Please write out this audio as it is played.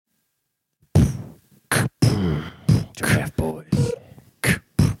Draft boys.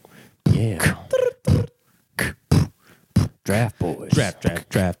 Yeah. Draft boys. Draft boys.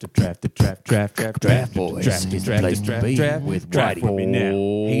 Draft boys. Is the place to be with Whitey with me now.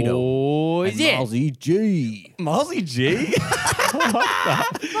 Hito, and Yeah. Malsey G. Malsey G.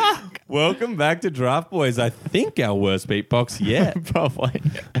 Welcome back to Draft Boys. I think our worst beatbox yet. Probably.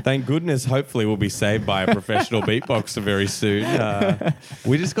 Thank goodness. Hopefully, we'll be saved by a professional beatboxer very soon.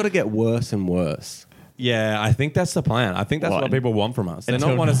 We just got to get worse and worse. Yeah, I think that's the plan. I think that's what people want from us. They Until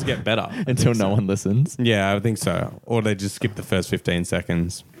don't want no- us to get better. Until no one listens. Yeah, I think so. Or they just skip the first 15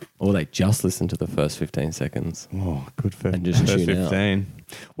 seconds. Or they just listen to the first 15 seconds. Oh, good for And just first tune out. 15.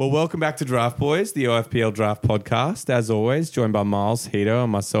 Well, welcome back to Draft Boys, the OFPL Draft Podcast. As always, joined by Miles, Hito,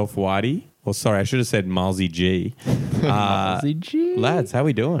 and myself, Whitey. Or sorry, I should have said Milesy G. G. Lads, how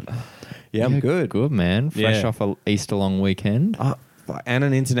we doing? Yeah, I'm good. Good, man. Fresh Yeah. off a Easter long weekend. And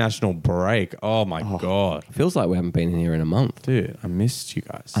an international break. Oh, my God. Feels like we haven't been in here in a month. Dude, I missed you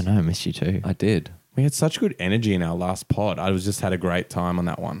guys. I know, I missed you too. I did. We had such good energy in our last pod. I was just had a great time on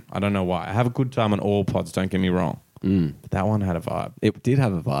that one. I don't know why. I have a good time on all pods, don't get me wrong. But that one had a vibe. It did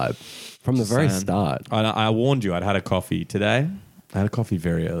have a vibe from the very saying. start. I warned you I'd had a coffee today. I had a coffee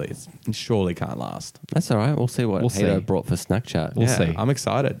very early. It surely can't last. That's all right. We'll see what We'll Hito see. brought for snack chat. We'll see. I'm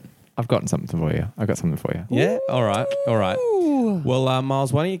excited. I've got something for you. Yeah. All right. Well,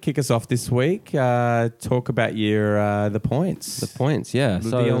 Miles, why don't you kick us off this week? Talk about your the points. The points, yeah.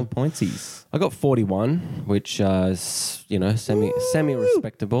 The old pointsies. I got 41, which is, semi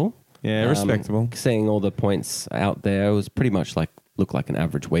respectable. Yeah, respectable. Seeing all the points out there, it was pretty much looked like an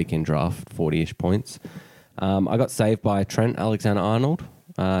average weekend draft, 40-ish points. I got saved by Trent Alexander-Arnold.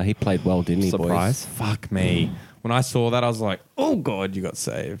 He played well, didn't he, Surprise. boys? Fuck me. When I saw that, I was like, oh, God, you got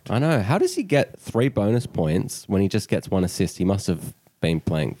saved. I know. How does he get 3 bonus points when he just gets 1 assist? He must have been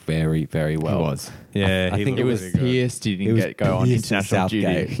playing very, very well. It was. Yeah, I think looked it was really good. Pissed he didn't go on pissed at international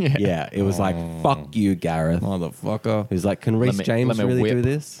duty. Southgate. Yeah, it was like, fuck you, Gareth. Motherfucker. He was like, can Reece James really do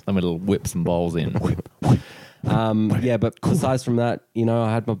this? Let me whip some balls in. Yeah, but besides from that,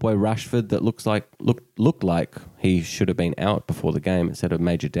 I had my boy Rashford that looked like he should have been out before the game instead of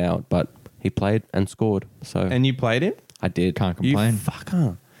major doubt, but he played and scored. So And you played it? I did. Can't You complain.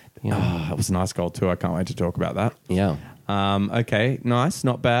 fucker. Yeah. Oh, that was a nice goal too. I can't wait to talk about that. Yeah. Okay, nice.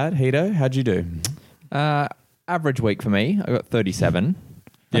 Not bad. Hito, how'd you do? Average week for me. I got 37.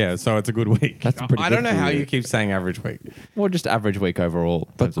 Yeah, so it's a good week. That's pretty I good don't know for how you. you keep saying average week. Well, just average week overall.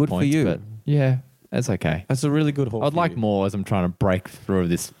 in But terms of good for points, you. But yeah, that's okay. That's a really good haul. I'd for like you. more as I'm trying to break through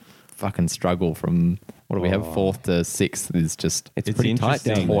this fucking struggle from, what do we have, 4th to 6th is just... It's It's pretty tight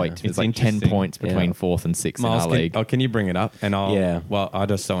interesting. down there. Point. It's It's like 10 interesting. points between Yeah. 4th and 6th Miles, in our league. can you bring it up? And I'll. Yeah. Well, I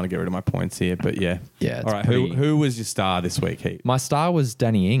just don't want to get rid of my points here, but yeah. Yeah, it's All right. pretty- Who was your star this week, Heat? My star was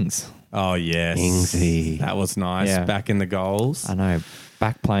Danny Ings. Oh yes, Ingsy. That was nice. Yeah. Back in the goals. I know,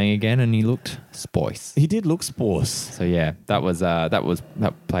 back playing again, and he looked spoice. He did look sports. So yeah,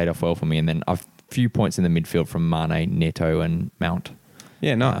 that played off well for me. And then a few points in the midfield from Mane, Neto, and Mount.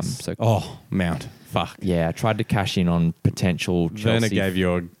 Yeah, nice. So- Mount. Fuck. Yeah, I tried to cash in on potential Chelsea. Werner gave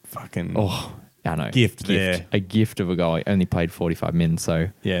you a fucking. Oh, I know. Gift there. A gift of a goal. I only played 45 min, so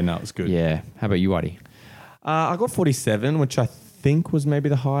Yeah, no, it was good. yeah. How about you, Whitey? I got 47, which I think was maybe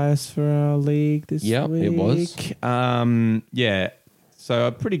the highest for our league this Yeah, week. it was. Yeah, so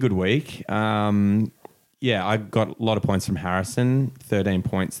a pretty good week. Yeah, I got a lot of points from Harrison, 13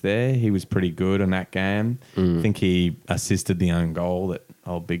 points there. He was pretty good on that game. I think he assisted the own goal that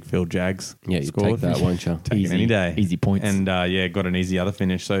old Big Phil Jags Yeah, you scored. take that, won't you? Take it any day. Easy points. And yeah, got an easy other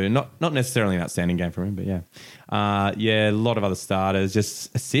finish. So not necessarily an outstanding game for him, but yeah. Yeah, a lot of other starters,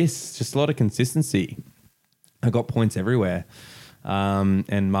 just assists, just a lot of consistency. I got points everywhere.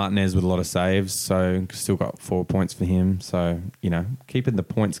 And Martinez with a lot of saves, so still got 4 points for him. So, keeping the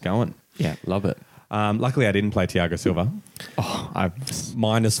points going. Yeah, love it. Luckily, I didn't play Thiago Silva.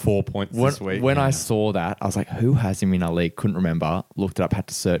 Minus 4 points this week. When I saw that, I was like, who has him in our league? Couldn't remember. Looked it up, had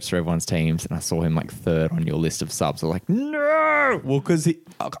to search through everyone's teams, and I saw him like 3rd on your list of subs. I was like, no! Well, because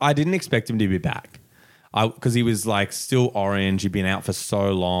I didn't expect him to be back. Because he was like still orange. He'd been out for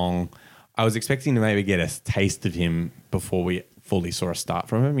so long. I was expecting to maybe get a taste of him before we fully saw a start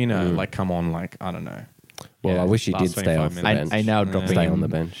from him. Like come on, like I don't know. Well, Yeah. I wish he Last did stay 25 off the minutes. bench. I now dropping Stay him on the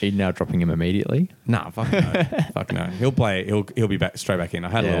bench. Are you now dropping him immediately? Nah, fuck no, fuck no. He'll play. He'll be back straight back in. I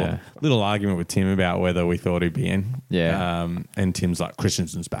had Yeah. a little argument with Tim about whether we thought he'd be in. Yeah. And Tim's like,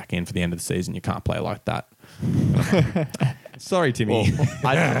 Christensen's back in for the end of the season. You can't play like that. Sorry, Timmy.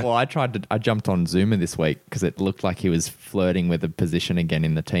 I jumped on Zuma this week because it looked like he was flirting with a position again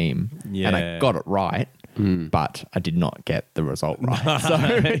in the team. And I Yeah. got it right. but I did not get the result right. So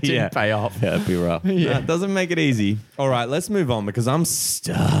it didn't pay off. Yeah, it'd be rough. That doesn't make it easy. All right, let's move on because I'm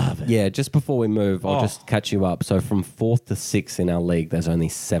starving. Yeah, just before we move, I'll Oh. just catch you up. So from 4th to 6th in our league, there's only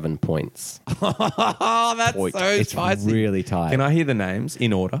 7 points. Oh, that's so It's spicy. really tight. Can I hear the names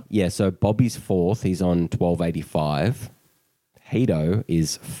in order? Yeah, so Bobby's 4th. He's on 1285. Hito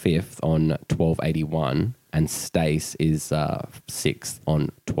is 5th on 1281. And Stace is 6th on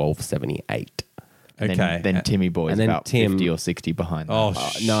 1278. Okay. Then Timmy Boy's And then about Tim- 50 or 60 behind that. Oh,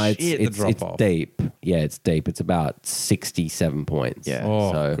 No, shit, the it's drop-off. deep. Yeah, it's deep. It's about 67 points. Yeah.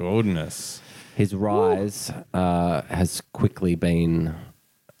 Oh, So goodness. his rise has quickly been,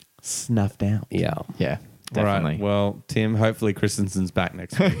 Snuffed out. yeah. Yeah, All right. definitely. Well, Tim, hopefully Christensen's back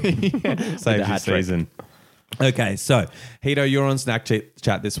next week. Saves your hat-trick. season. Okay, so Hito, you're on Snack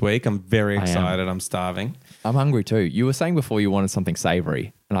Chat this week. I'm very I am. excited. I'm starving. I'm hungry too. You were saying before you wanted something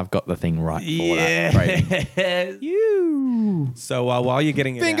savory, and I've got the thing right for that. Right. You. So while you're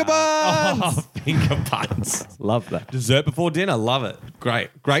getting it Finger out- buns! Oh, finger buns. Love that. Dessert before dinner. Love it.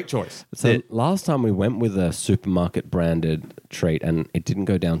 Great choice. So last time we went with a supermarket branded treat and it didn't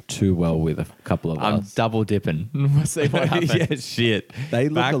go down too well with a couple of I'm us. double dipping. We'll see what happens. Yeah, shit. They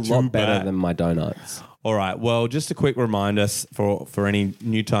look Back a to lot better back. than my donuts. All right. Well, just a quick reminder for any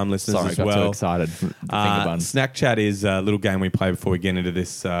new time listeners Sorry, as got too well. excited. The finger buns. Snack Chat is a little game we play before we get into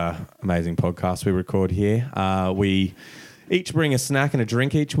this amazing podcast we record here. We each bring a snack and a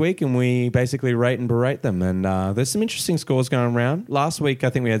drink each week, and we basically rate and berate them. And there's some interesting scores going around. Last week,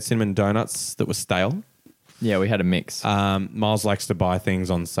 I think we had cinnamon donuts that were stale. Yeah, we had a mix. Miles likes to buy things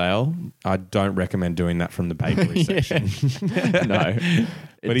on sale. I don't recommend doing that from the bakery section. No, it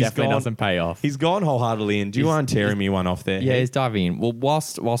But he's definitely gone- doesn't pay off. He's gone wholeheartedly in. Do you mind tearing me one off there? Yeah, he's diving in. Well,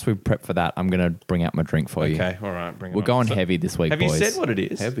 whilst we prep for that, I'm going to bring out my drink for you. Okay, all right. Bring it We're on. going So- heavy this week, Have boys. you said what it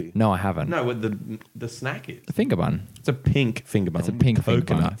is? Heavy. No, I haven't. No, what the snack is. The finger bun. It's a pink finger bun. It's a pink finger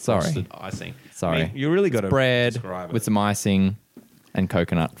coconut bun. Sorry. frosted icing. Sorry. I mean, you really got to Bread describe it. with some icing and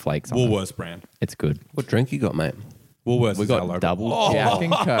coconut flakes on it. Woolworths brand. It's good. What drink you got, mate? Woolworths. We is our got logo. double Oh, Jack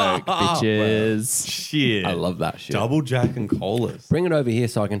and Coke, bitches. Shit. I love that shit. Double Jack and colas. Bring it over here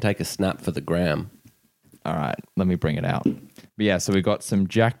so I can take a snap for the gram. All right, let me bring it out. But yeah, so we got some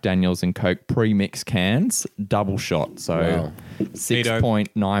Jack Daniels and Coke pre-mix cans, double shot, so Wow.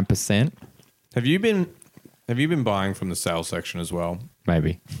 6.9%, Have you been buying from the sales section as well?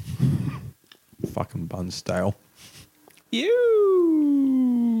 maybe. Fucking bun stale.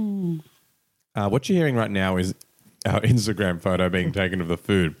 You. What you're hearing right now is our Instagram photo being taken of the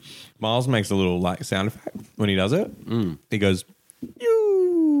food. Miles makes a little like sound effect when he does it. He goes,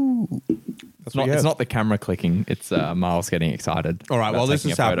 "You." That's what you It's heard. not the camera clicking, it's Miles getting excited. All right. about While this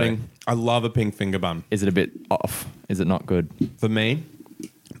taking is a photo. happening, I love a pink finger bun. Is it a bit off? Is it not good? For me,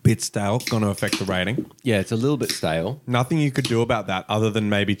 bit stale, going to affect the rating. Yeah, it's a little bit stale. Nothing you could do about that other than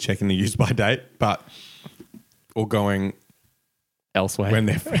maybe checking the use by date, or going Elsewhere. when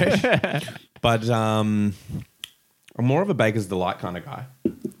they're fresh. But I'm more of a Baker's Delight kind of guy.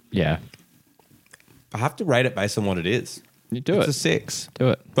 Yeah. I have to rate it based on what it is. You do It's it. a 6. Do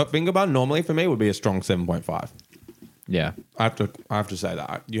it. But finger bun normally for me would be a strong 7.5. Yeah. I have to say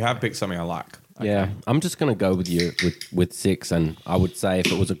that. You have picked something I like. Yeah, I'm just gonna go with you with 6, and I would say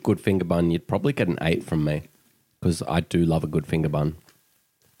if it was a good finger bun, you'd probably get an 8 from me because I do love a good finger bun.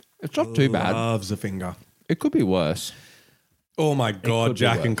 It's not too bad. Loves a finger. It could be worse. Oh my could God, be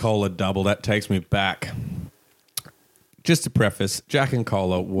Jack and worse. Cola double. That takes me back. Just to preface, Jack and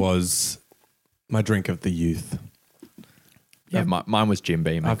Cola was my drink of the youth. Yeah, mine was Jim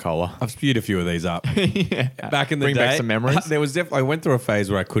Beam and cola. I've spewed a few of these up. Back in the Bring day, back some memories. There was I went through a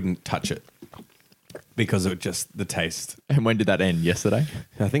phase where I couldn't touch it because of just the taste. And when did that end? Yesterday?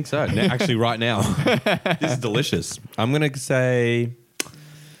 I think so. Actually, right now, this is delicious. I'm gonna say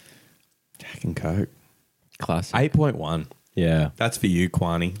Jack and Coke Classic. 8.1. Yeah. That's for you,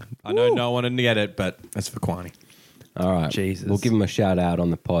 Kwani. I know no one didn't get it, but that's for Kwani. All right. Jesus. We'll give him a shout out on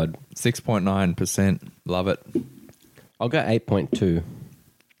the pod. 6.9%. Love it. I'll go 8.2.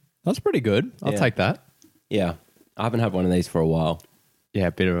 That's pretty good. I'll Yeah. take that. Yeah. I haven't had one of these for a while. Yeah,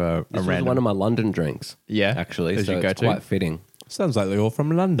 a bit of a This was random. one of my London drinks. Yeah, Actually, as so you it's go to. quite fitting. Sounds like they're all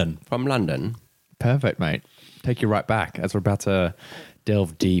from London. From London. Perfect, mate. Take you right back as we're about to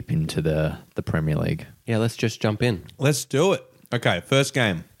delve deep into the Premier League. Yeah, let's just jump in. Let's do it. Okay, first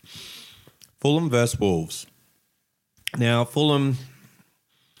game. Fulham versus Wolves. Now, Fulham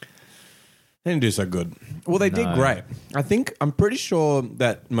they didn't do so good. Well, they did No. great. I'm pretty sure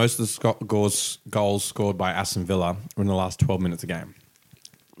that most of the goals scored by Aston Villa were in the last 12 minutes of the game.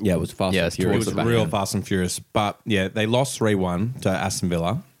 Yeah, it was fast Yeah, and it's It furious. towards was the back real end. fast and furious. But yeah, they lost 3-1 to Aston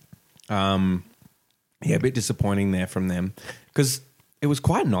Villa. Yeah, a bit disappointing there from them because it was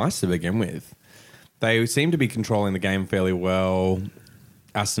quite nice to begin with. They seemed to be controlling the game fairly well.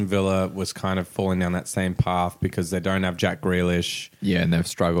 Aston Villa was kind of falling down that same path because they don't have Jack Grealish. Yeah, and they've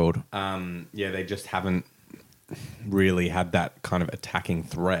struggled. They just haven't really had that kind of attacking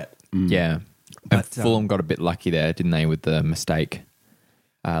threat. Yeah. And Fulham got a bit lucky there, didn't they, with the mistake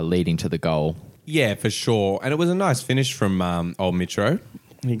leading to the goal. Yeah, for sure. And it was a nice finish from old Mitro.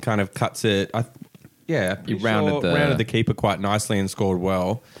 He kind of cuts it. He rounded the keeper quite nicely and scored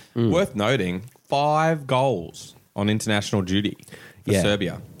well. Worth noting, 5 goals on international duty for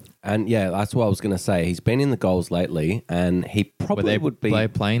Serbia. And that's what I was going to say. He's been in the goals lately, and he probably would be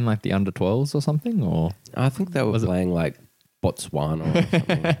playing like the under 12s or something, or I think they were playing like Botswana or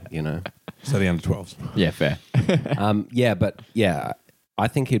something, you know. So the under 12s. yeah, fair. I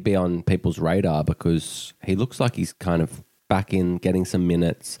think he'd be on people's radar because he looks like he's kind of back in getting some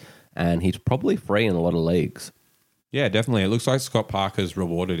minutes, and he's probably free in a lot of leagues. Yeah, definitely. It looks like Scott Parker's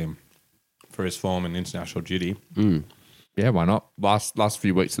rewarded him for his form in international duty. Yeah, why not? Last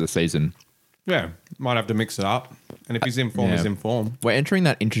few weeks of the season. Yeah, might have to mix it up. And if he's in form, he's in form. We're entering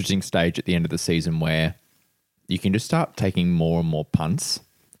that interesting stage at the end of the season where you can just start taking more and more punts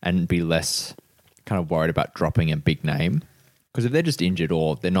and be less kind of worried about dropping a big name. Because if they're just injured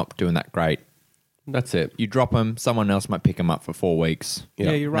or they're not doing that great, That's it. you drop them, someone else might pick them up for 4 weeks.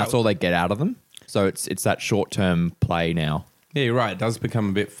 Yeah, you're And right. that's all they get out of them. So it's that short-term play now. Yeah, you're right. It does become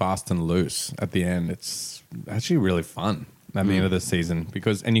a bit fast and loose at the end. It's actually really fun at the end of the season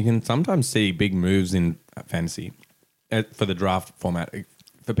and you can sometimes see big moves in fantasy for the draft format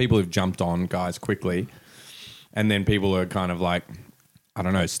for people who've jumped on guys quickly, and then people are kind of like, I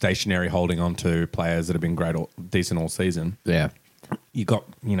don't know, stationary holding on to players that have been great or decent all season. Yeah. You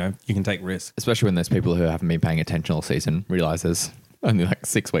can take risks. Especially when there's people who haven't been paying attention all season, realize there's only like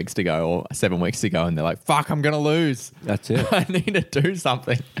 6 weeks to go or 7 weeks to go, and they're like, fuck, I'm going to lose. That's it. I need to do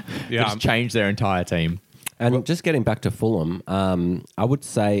something. Yeah. Just change their entire team. And just getting back to Fulham, I would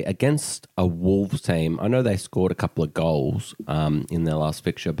say against a Wolves team, I know they scored a couple of goals in their last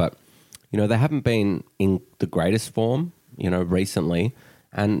fixture, but they haven't been in the greatest form, recently,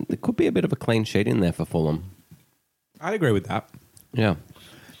 and there could be a bit of a clean sheet in there for Fulham. I'd agree with that. Yeah.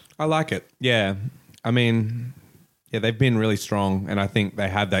 I like it. Yeah. I mean, they've been really strong, and I think they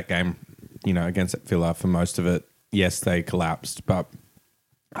had that game, against Villa for most of it. Yes, they collapsed, but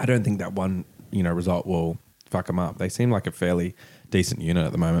I don't think that one, result will fuck them up. They seem like a fairly decent unit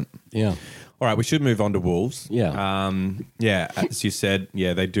at the moment. Yeah. All right, we should move on to Wolves. Yeah. As you said,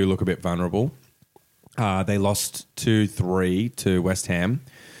 they do look a bit vulnerable. They lost 2-3 to West Ham.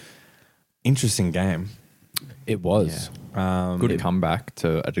 Interesting game. It was. Good comeback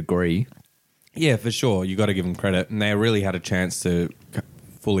to a degree. Yeah, for sure. You got to give them credit. And they really had a chance to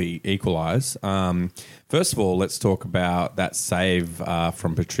fully equalise. First of all, let's talk about that save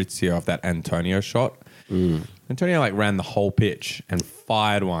from Patrizio off that Antonio shot. Antonio ran the whole pitch and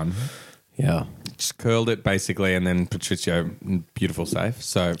fired one. Yeah. Just curled it basically, and then Patrizio, beautiful save.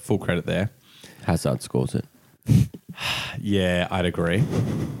 So full credit there. Hazard scores it. Yeah, I'd agree.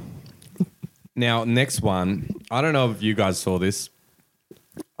 Now, next one. I don't know if you guys saw this.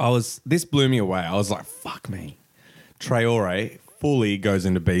 This blew me away. I was like, fuck me. Traore fully goes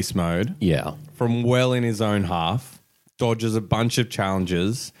into beast mode. Yeah. From well in his own half, dodges a bunch of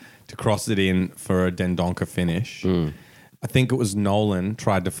challenges to cross it in for a Dendoncker finish. I think it was Nolan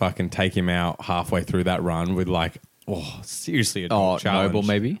tried to fucking take him out halfway through that run with seriously a dog challenge. Noble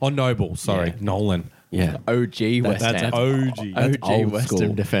maybe? Oh, Noble, sorry. Yeah. Nolan. Yeah. OG West That's Ham. OG. That's OG old West school.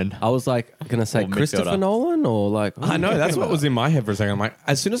 Ham defender. I was like, going to say Or Christopher midfielder. Nolan or like... I know, that's what was in my head for a second. I'm like,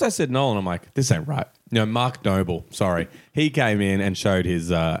 as soon as I said Nolan, I'm like, this ain't right. Mark Noble, sorry. He came in and showed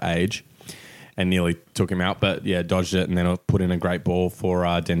his age and nearly took him out, but dodged it and then put in a great ball for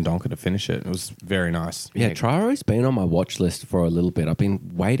Dendoncker to finish it. It was very nice. Yeah, Traore's been on my watch list for a little bit. I've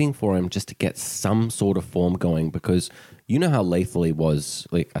been waiting for him just to get some sort of form going because you know how lethal he was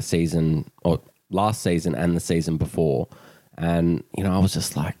like a season or last season and the season before. And, I was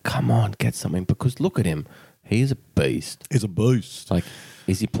just like, come on, get something because look at him. He's a beast. He's a boost. Like,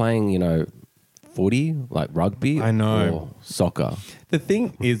 is he playing, footy, like rugby? I know. Or soccer? The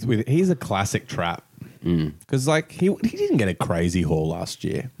thing is, he's a classic trap. Because, he didn't get a crazy haul last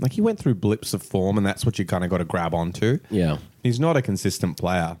year. Like, he went through blips of form, and that's what you kind of got to grab onto. Yeah. He's not a consistent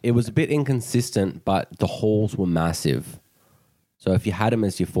player. It was a bit inconsistent, but the hauls were massive. So if you had him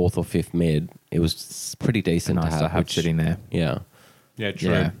as your fourth or fifth mid, it was pretty decent Nice to have sitting there. Yeah. Yeah, true.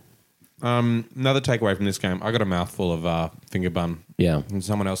 Yeah. Another takeaway from this game, I got a mouthful of finger bun. Yeah. Can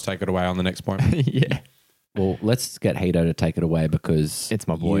someone else take it away on the next point? Yeah. Well, let's get Hito to take it away because It's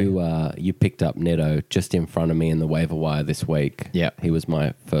my boy. You picked up Neto just in front of me in the waiver wire this week. Yeah. He was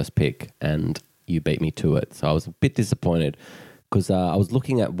my first pick and you beat me to it. So I was a bit disappointed because I was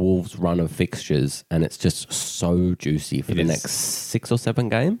looking at Wolves' run of fixtures and it's just so juicy for It the is. next 6 or 7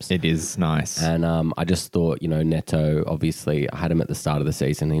 games. It is nice. And I just thought, Neto, obviously, I had him at the start of the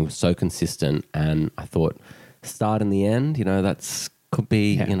season. He was so consistent. And I thought, start in the end, that's could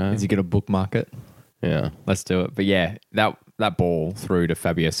be, Is he going to bookmark it? yeah. Let's do it. But yeah, that ball through to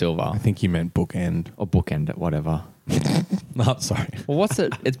Fabio Silva I think you meant bookend. or bookend it, whatever. No, sorry. Well, what's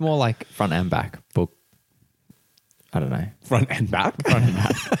it? It's more like front and back. Book. I don't know. Front and back?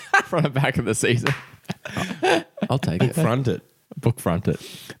 Front and back of the season. I'll take it. Front it. Book front it.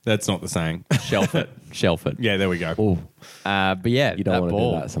 That's not the saying. Shelf it. Shelf it. Yeah, there we go. Oh, But yeah, you don't want to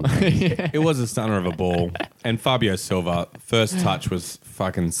ball. do that sometimes. It was a stunner of a ball. And Fabio Silva, first touch was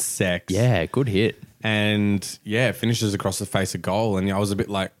fucking sex. Yeah, good hit. And yeah, finishes across the face of goal. And I was a bit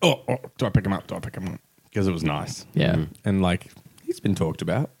like, oh, do I pick him up? Do I pick him up? Because it was nice. Yeah. And like, he's been talked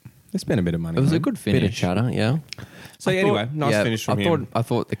about. They spent a bit of money. It was on a him. good Bit of finish. chatter, yeah. So anyway, nice finish from him. I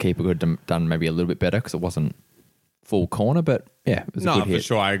thought the keeper could have done maybe a little bit better because it wasn't full corner, but yeah, it was a No, good for hit.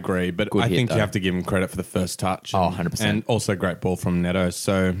 sure, I agree. But Good I hit, think though. you have to give him credit for the first touch. Oh, 100%. And also great ball from Neto.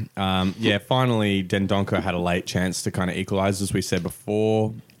 So, yeah, finally, Dendoncker had a late chance to kind of equalise, as we said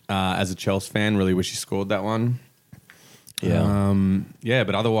before. As a Chelsea fan, really wish he scored that one. Yeah. Yeah,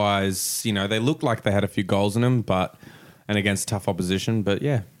 but otherwise, they looked like they had a few goals in them, and against tough opposition. But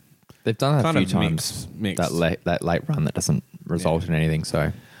yeah, They've done that Kind a few of times. mixed. That late run that doesn't result in anything.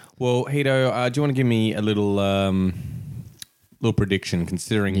 So well, Hito, do you want to give me a little prediction?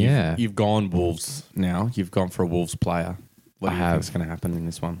 Considering Yeah. you've gone Wolves now, you've gone for a Wolves player. What I do you have. think's going to happen in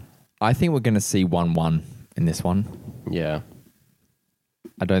this one? I think we're going to see 1-1 in this one. Yeah.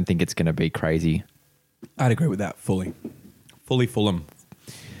 I don't think it's going to be crazy. I'd agree with that fully. Fully Fulham.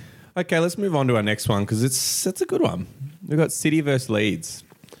 Okay, let's move on to our next one because it's a good one. We've got City versus Leeds.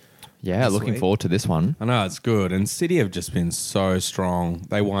 Yeah, This looking week. forward to this one. I know, it's good. And City have just been so strong.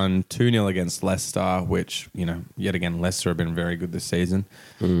 They won 2-0 against Leicester, which, yet again, Leicester have been very good this season,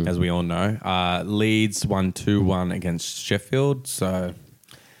 as we all know. Leeds won 2-1 against Sheffield. So,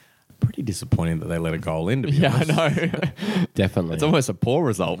 pretty disappointing that they let a goal in, to be Yeah, I honest. know. Definitely. It's almost a poor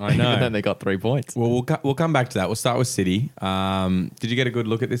result. I know. And then they got 3 points. Well, we'll come back to that. We'll start with City. Did you get a good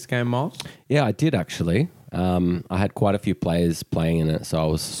look at this game, Miles? Yeah, I did actually. I had quite a few players playing in it, so I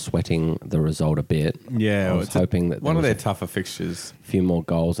was sweating the result a bit. Yeah, I was it's hoping that one there of was their a tougher fixtures. few more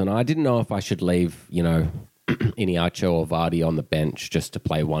goals, and I didn't know if I should leave, Iniacho or Vardy on the bench just to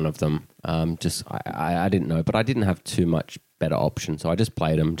play one of them. I didn't know, but I didn't have too much better option, so I just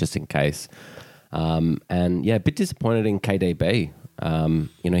played him just in case. And yeah, a bit disappointed in KDB.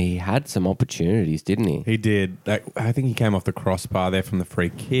 He had some opportunities, didn't he? He did. I think he came off the crossbar there from the free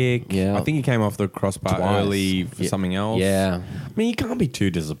kick. Yeah. I think he came off the crossbar Twice. early for Yeah. something else. Yeah. I mean, you can't be too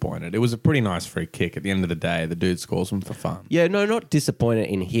disappointed. It was a pretty nice free kick. At the end of the day, the dude scores them for fun. Yeah, no, not disappointed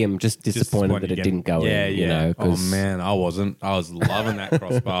in him, just disappointed that it again. didn't go yeah, in. Yeah. Oh 'cause- man, I wasn't. I was loving that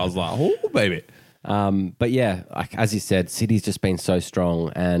crossbar. I was like, oh baby. But yeah, as you said, City's just been so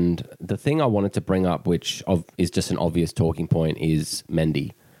strong. And the thing I wanted to bring up, which is just an obvious talking point, is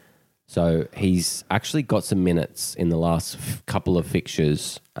Mendy. So he's actually got some minutes in the last couple of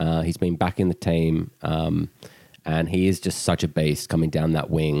fixtures. He's been back in the team, and he is just such a beast coming down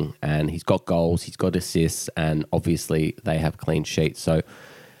that wing. And he's got goals, he's got assists, and obviously they have clean sheets. So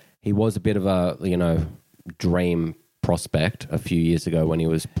he was a bit of a dream prospect a few years ago when he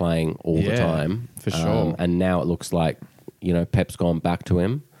was playing all the Yeah, time. for sure. And now it looks like, Pep's gone back to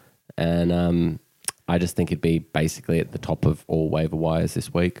him. And I just think it'd be basically at the top of all waiver wires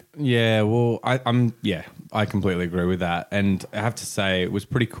this week. Yeah, well, I completely agree with that. And I have to say, it was a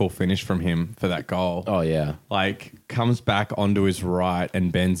pretty cool finish from him for that goal. Oh, yeah. Like, comes back onto his right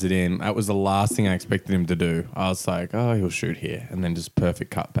and bends it in. That was the last thing I expected him to do. I was like, oh, he'll shoot here. And then just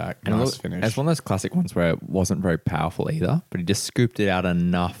perfect cutback. And Nice finish. It's one of those classic ones where it wasn't very powerful either, but he just scooped it out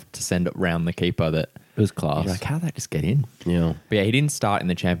enough to send it round the keeper that It was class. you're like, how'd that just get in? Yeah. But yeah, he didn't start in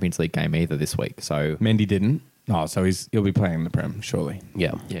the Champions League game either this week. So Mendy didn't. Oh, so he'll be playing in the Prem, surely.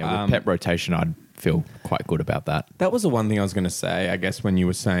 Yeah. yeah, with Pep rotation, I'd feel quite good about that. That was the one thing I was going to say, I guess, when you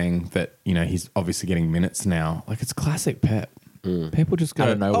were saying that, he's obviously getting minutes now. Like, it's classic Pep. People just go, Out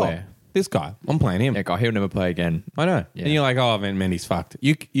of nowhere. "Oh, this guy, I'm playing him. Yeah, God, he'll never play again. I know. Yeah. And you're like, oh, Mendy's fucked.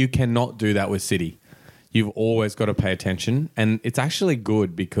 You cannot do that with City. You've always got to pay attention. And it's actually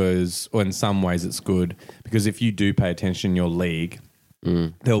good because, or in some ways it's good, because if you do pay attention in your league,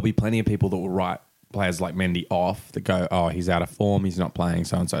 there will be plenty of people that will write players like Mendy off that go, oh, he's out of form, he's not playing,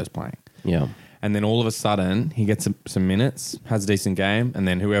 so-and-so's playing. Yeah. And then all of a sudden, he gets some minutes, has a decent game, and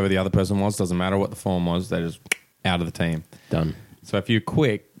then whoever the other person was, doesn't matter what the form was, they're just out of the team. Done. So if you're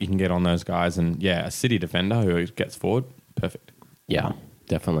quick, you can get on those guys. And yeah, a City defender who gets forward, perfect. Yeah,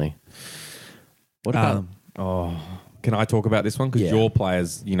 definitely. What about... Can I talk about this one? Because Yeah. your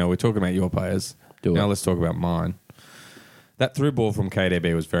players, we're talking about your players. Do now it. let's talk about mine. That through ball from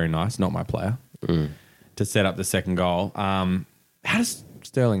KDB was very nice, not my player, to set up the second goal. How does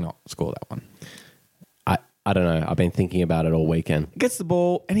Sterling not score that one? I don't know. I've been thinking about it all weekend. He gets the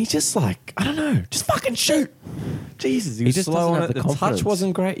ball and he's just like, I don't know, just fucking shoot. Jesus, he was just slow doesn't on have it. the The touch confidence.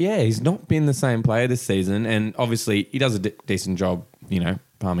 wasn't great. Yeah, he's not been the same player this season. And obviously, he does a decent job,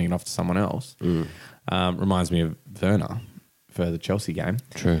 palming it off to someone else. Reminds me of Werner for the Chelsea game.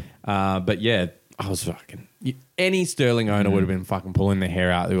 True. But yeah, I was fucking... Any Sterling owner would have been fucking pulling their hair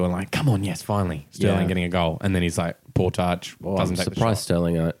out. They were like, come on, yes, finally. Sterling Yeah. getting a goal. And then he's like, poor touch. Well, doesn't I'm take surprised the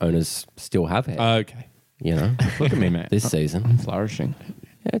Sterling owners still have it. shot. Okay. Look at me, man. This season. I'm flourishing.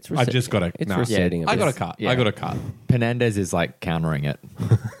 Yeah, it's I've just got to... It's nah. receding. I got a bit. cut. Yeah. I got a cut. Penandes is like countering it.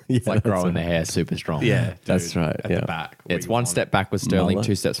 It's like that's growing the hair super strong. Yeah, That's right, At yeah. the back. It's where one you step back with Sterling, Mullet.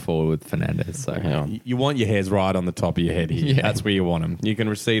 2 steps forward with Fernandez. So Yeah. You want your hairs right on the top of your head here. Yeah. That's where you want them. You can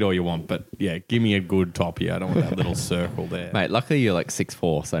recede all you want, but yeah, give me a good top here. I don't want that little circle there. mate, luckily you're like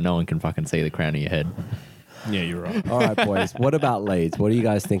 6'4", so no one can fucking see the crown of your head. Yeah, you're right. All right, boys. What about Leeds? What are you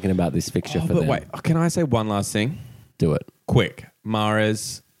guys thinking about this fixture for But them? wait, can I say one last thing? Do it. Quick.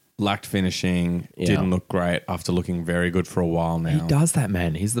 Mahrez lacked finishing, Yeah. didn't look great after looking very good for a while now. He does that,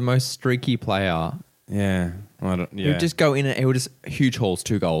 man. He's the most streaky player. Yeah. Yeah. He would just go in and he would just huge hauls,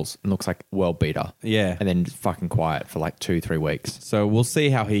 2 goals, and looks like world beater. Yeah. And then just fucking quiet for like 2-3 weeks. So we'll see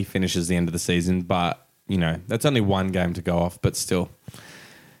how he finishes the end of the season, but that's only one game to go off, but still.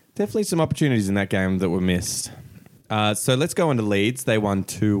 Definitely some opportunities in that game that were missed. So let's go on to Leeds. They won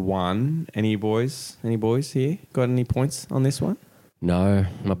 2-1. Any boys here? Got any points on this one? No,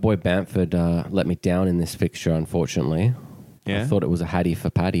 my boy Bamford let me down in this fixture, unfortunately. Yeah? I thought it was a Hattie for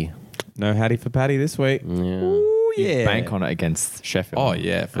Paddy. No Hattie for Paddy this week. Yeah. Ooh, yeah. Bank on it against Sheffield. Oh,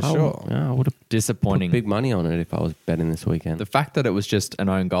 yeah, for Oh, sure. Yeah, I would have put Disappointing. big money on it if I was betting this weekend. The fact that it was just an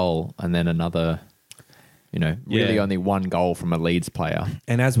own goal and then another, really Yeah. only one goal from a Leeds player.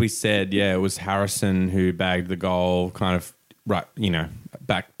 And as we said, yeah, it was Harrison who bagged the goal, kind of, right,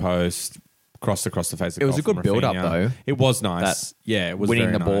 back post, crossed across the face of It was goal a good from build-up, Rafinha. though. It was nice. Yeah, it was winning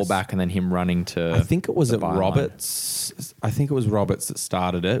very the ball nice. back and then him running to. I think it was the at byline. Roberts. I think it was Roberts that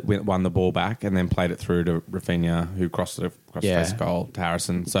started it, won the ball back, and then played it through to Rafinha, who crossed it across Yeah. the face of goal to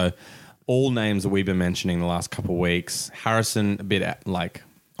Harrison. So all names that we've been mentioning the last couple of weeks. Harrison a bit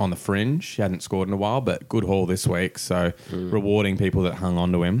on the fringe. He hadn't scored in a while, but good haul this week. So rewarding people that hung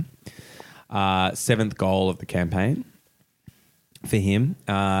on to him. 7th goal of the campaign for him.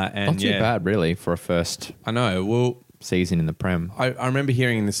 And Not too bad, really, for a first I know. Well, season in the Prem. I remember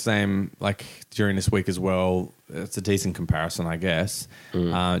hearing in the same, during this week as well, it's a decent comparison, I guess.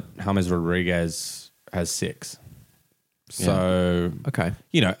 James Rodriguez has 6. So, Okay.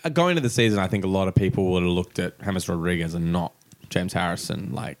 going into the season, I think a lot of people would have looked at James Rodriguez and not James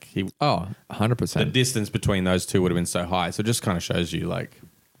Harrison. Oh, The 100%. distance between those two would have been so high. So it just kind of shows you,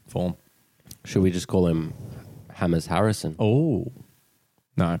 form. Should we just call him Hammers Harrison? Oh.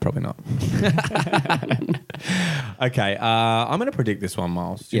 No, probably not. Okay, I'm going to predict this one,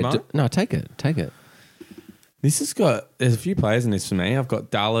 Miles. Do you mind? No, take it. Take it. This has there's a few players in this for me. I've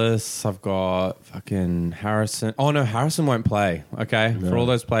got Dallas. I've got fucking Harrison. Oh, no, Harrison won't play. Okay. For all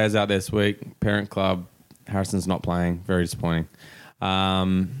those players out this week, parent club, Harrison's not playing. Very disappointing.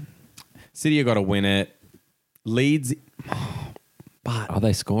 City have got to win it. Leeds, Are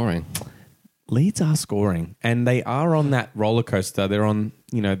they scoring? Leeds are scoring, and they are on that roller coaster. They're on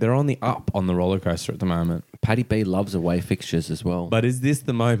the up on the roller coaster at the moment. Paddy B loves away fixtures as well. But is this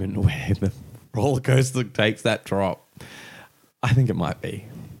the moment where the roller coaster takes that drop? I think it might be.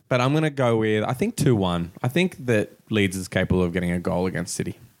 But I'm going to go with, I think 2-1. I think that Leeds is capable of getting a goal against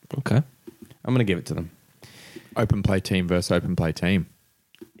City. okay. I'm going to give it to them. Open play team versus open play team.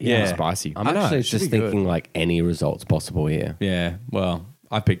 Yeah. Spicy. I'm I know, actually it should just be good. thinking any results possible here. Yeah, well,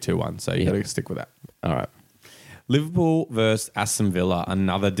 I picked 2-1, so you Yeah. got to stick with that. All right. Liverpool versus Aston Villa,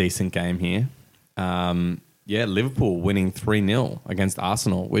 another decent game here. Liverpool winning 3-0 against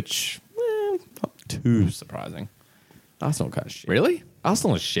Arsenal, which, not too surprising. Arsenal kind of shit. Really?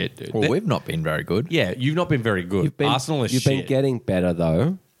 Arsenal is shit, dude. Well, we've not been very good. Yeah, you've not been very good. Arsenal is You've shit. been getting better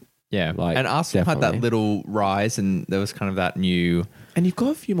though. Yeah. And Arsenal had definitely. that little rise and there was kind of that new... And you've got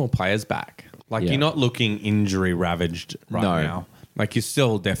a few more players back. Yeah. You're not looking injury ravaged right No. now. You're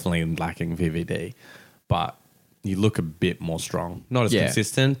still definitely lacking VVD, but you look a bit more strong. Not as Yeah.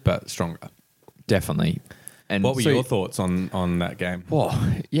 consistent, but stronger. Definitely. And What were so- your thoughts on that game? Well,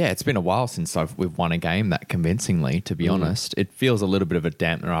 yeah, it's been a while since we've won a game that convincingly, to be honest. It feels a little bit of a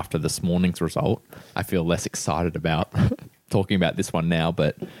dampener after this morning's result. I feel less excited about talking about this one now,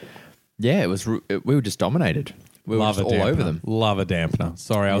 but yeah, we were just dominated. We were just all over them. Love a dampener.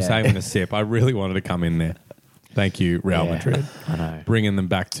 Sorry, I was Yeah. having a sip. I really wanted to come in there. Thank you, Real Yeah, Madrid. I know. Bringing them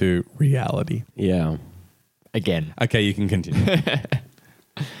back to reality. Yeah. Again. Okay, you can continue.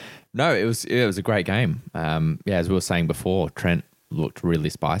 No, it was a great game. Yeah, as we were saying before, Trent looked really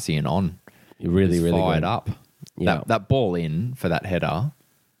spicy and on. Really, He was really fired good. up. Yeah. That ball in for that header,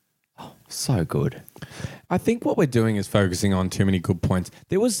 so good. I think what we're doing is focusing on too many good points.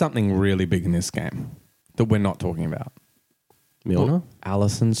 There was something really big in this game that we're not talking about. Milner?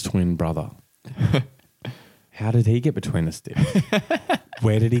 Allison's twin brother. How did he get between the sticks?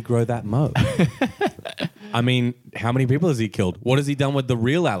 Where did he grow that mo? I mean, how many people has he killed? What has he done with the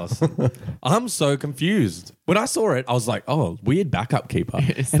real Allison? I'm so confused. When I saw it, I was like, oh, weird backup keeper.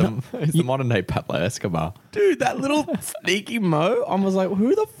 It's the modern day Pablo Escobar. Dude, that little sneaky mo, I was like,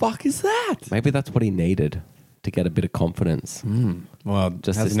 who the fuck is that? Maybe that's what he needed to get a bit of confidence. Well, Just just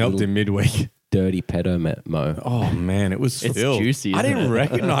this hasn't helped little- him midweek. Dirty pedo Mo. Oh man, it was It's filled. juicy, I isn't didn't it?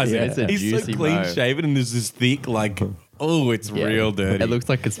 recognize Yeah, it. it's a He's juicy so clean mo. shaven and there's this thick, like, oh, it's Yeah. real dirty. It looks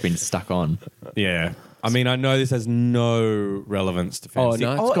like it's been stuck on. Yeah. I mean, I know this has no relevance to Oh, fantasy.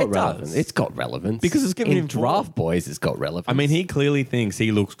 no, it's got it relevance. does. It's got relevance. Because it's giving in him draft boys, it's got relevance. I mean, he clearly thinks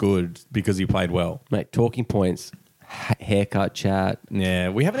he looks good because he played well. Mate, talking points, haircut chat, Yeah,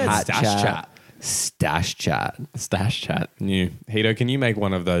 we haven't had hat stash chat. stash chat. Stash chat. New. Hito, can you make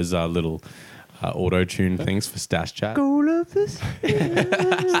one of those little auto-tune things for stash chat? Stash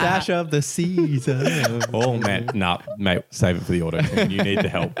of the season. Oh, man. Nah, mate, save it for the auto-tune. You need the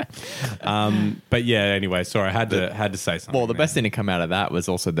help. But yeah, anyway, sorry, I had to say something. Well, the man. best thing to come out of that was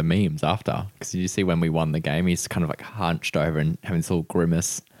also the memes after. Because you see when we won the game, he's kind of like hunched over and having this little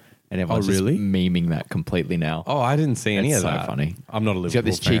grimace. And everyone's just really? memeing that completely now. Oh, I didn't see any It's of so that. funny. I'm not a He's got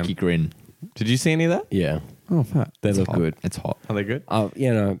Liverpool this fan. cheeky grin. Did you see any of that? Yeah. Oh, fat. They It's look hot. good. It's hot. Are they good?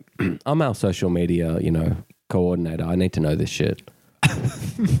 You know, I'm our social media, coordinator. I need to know this shit.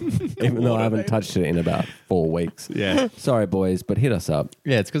 Even though I haven't touched it in about 4 weeks. Yeah. Sorry, boys, but hit us up.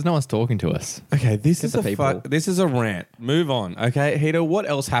 Yeah, it's because no one's talking to us. Okay, this Get is the a people. this is a rant. Move on. Okay, Hito, what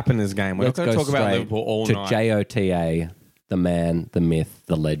else happened in this game? We're Let's not going go to talk about straight Liverpool all to night. JOTA, the man, the myth,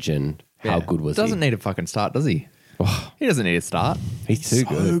 the legend. How Yeah. good was Doesn't he? need a fucking start, does he? He doesn't need a start. He's too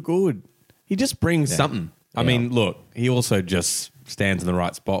good. good. He just brings Yeah. something. I Yeah. mean, look, he also just stands in the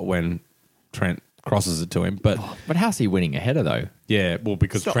right spot when Trent crosses it to him. But But how's he winning a header though? yeah, well,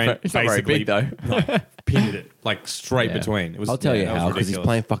 because Trent it's not very basically big though. like, pinned it like straight Yeah. between. It was, I'll tell you that was how, because he's ridiculous.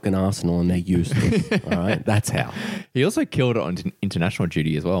 playing fucking Arsenal and they're useless. All right? That's how. He also killed it on international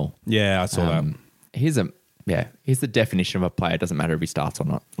duty as well. Yeah, I saw that. He's the definition of a player. It doesn't matter if he starts or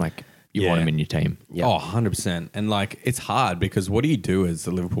not. Like you want Yeah. him in your team. Yeah. Oh, 100%. And like, it's hard because what do you do as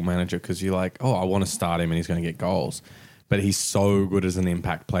the Liverpool manager? Because you're like, oh, I want to start him and he's going to get goals. But he's so good as an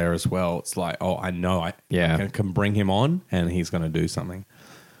impact player as well. It's like, oh, I know I can bring him on and he's going to do something.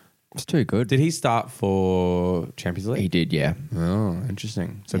 It's too good. Did he start for Champions League? He did, yeah. Oh,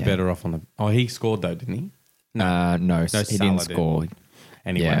 interesting. So Yeah. better off on the... Oh, he scored though, didn't he? No, he Salah didn't did. score.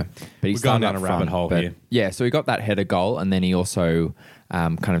 Anyway, Yeah, but he we're going started down a up rabbit front, hole but- here. Yeah, so he got that header goal, and then he also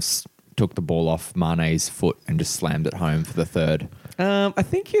kind of took the ball off Mane's foot and just slammed it home for the third. I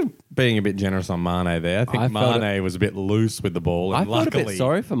think you're being a bit generous on Mane there. I think I felt Mane was a bit loose with the ball. I And felt a luckily, bit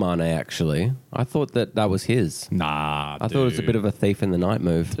sorry for Mane, actually. I thought that was his. Nah, I thought it was a bit of a thief in the night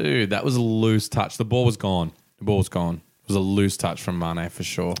move. Dude, that was a loose touch. The ball was gone. The ball was gone. It was a loose touch from Mane for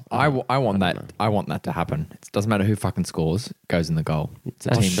sure. I want that. I want that to happen. It doesn't matter who fucking scores; it goes in the goal. It's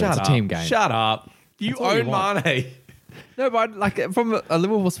a Shut up. team game. Shut up. You all you own want. Mane. No, but like from a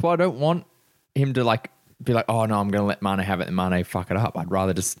Liverpool spot, I don't want him to be like, oh no, I'm going to let Mane have it and Mane fuck it up. I'd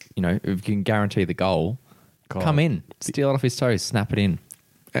rather just, if you can guarantee the goal, come in, steal it off his toes, snap it in.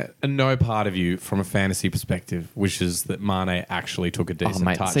 And no part of you, from a fantasy perspective, wishes that Mane actually took a decent Oh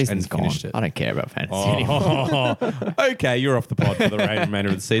mate, the touch season's and gone. finished it. I don't care about fantasy anymore. Oh, okay, you're off the pod for the remainder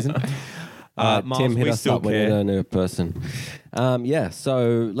of the season. Miles, Tim, hit we us still up. We care. need a new person.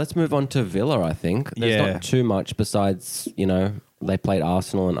 So let's move on to Villa, I think. There's Yeah. not too much besides, they played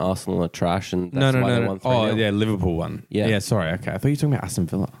Arsenal and Arsenal are trash. And that's why they won 3-0. Oh, yeah, Liverpool won. Yeah. Yeah, sorry. Okay. I thought you were talking about Aston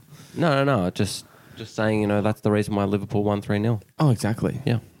Villa. No. Just saying, that's the reason why Liverpool won 3-0. Oh, exactly.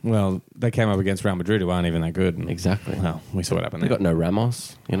 Yeah. Well, they came up against Real Madrid, who aren't even that good. Exactly. Well, we saw what happened They there. got no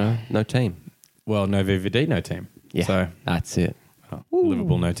Ramos, no team. Well, no VVD, no team. Yeah. So, That's it.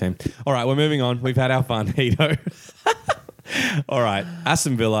 Liverpool, no team. All right, we're moving on. We've had our fun, Hito. All right.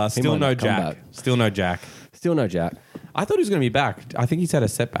 Aston Villa, still might no not come Jack. back. Still no Jack. Still no Jack. I thought he was going to be back. I think he's had a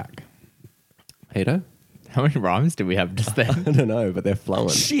setback. Hito? How many rhymes do we have just I then? don't know, but they're flowing.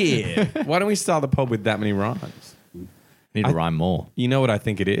 Shit. Why don't we start the pod with that many rhymes? Need to rhyme more. You know what I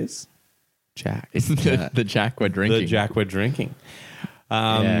think it is? Jack. It's The Jack we're drinking. The Jack we're drinking.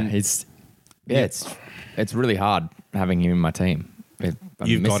 It's really hard having him in my team. I'm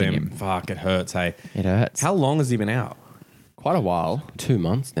You've got missing him. Fuck, it hurts, hey. It hurts. How long has he been out? Quite a while. 2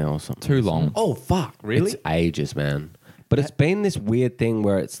 months now or something. Too long. Oh, fuck. Really? It's ages, man. But it's been this weird thing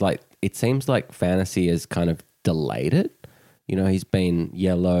where it's like, it seems like fantasy has kind of delayed it. You know, he's been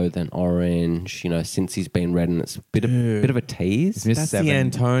yellow, then orange, you know, since he's been red, and it's a bit of a tease. missed That's 7. the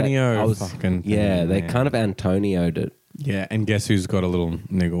Antonio I was- fucking Yeah, thing, they man. kind of Antonio'd it. Yeah, and guess who's got a little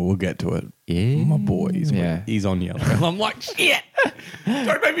niggle? We'll get to it. Yeah. My boy, Yeah. he's on yellow. I'm like, shit!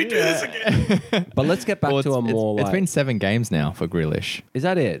 Don't make me do this again. But let's get back Well, to a more it's like... been 7 games now for Grealish. Is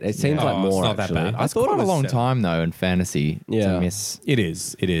that it? It seems like Oh, more, it's not that actually. bad. I That's thought quite it a was long 7. time though in fantasy Yeah. to miss. It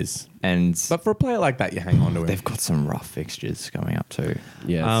is. It is. And But for a player like that, you hang on to him. they've got some rough fixtures coming up too.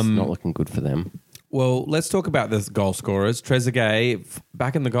 Yeah, it's not looking good for them. Well, let's talk about the goal scorers. Trezeguet,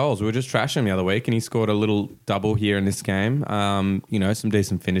 back in the goals. We were just trashing him the other week, and he scored a little double here in this game. You know, some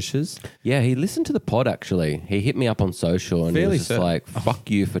decent finishes. Yeah, he listened to the pod, actually. He hit me up on social and Fairly he was just certain. like,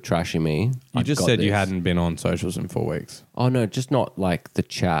 fuck you for trashing me. You I just got said you this." hadn't been on socials in 4 weeks. Oh, no, just not like the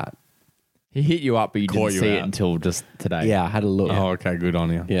chat. He hit you up, but you Caught didn't you see it out. until just today. Yeah, I had a look. Oh, okay. Good on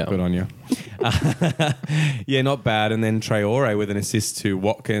you. Yeah. Good on you. Yeah, not bad. And then Traore with an assist to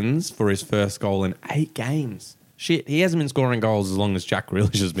Watkins for his first goal in 8 games. Shit, he hasn't been scoring goals as long as Jack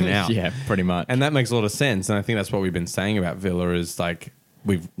Grealish has been out. Yeah, pretty much. And that makes a lot of sense. And I think that's what we've been saying about Villa is like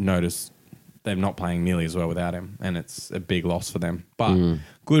we've noticed they're not playing nearly as well without him. And it's a big loss for them. But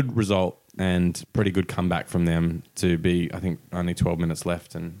good result and pretty good comeback from them to be, I think, only 12 minutes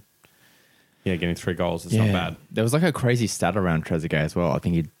left and yeah, getting 3 goals. It's not bad. There was like a crazy stat around Trezeguet as well. I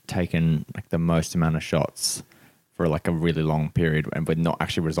think he'd taken like the most amount of shots for like a really long period and with not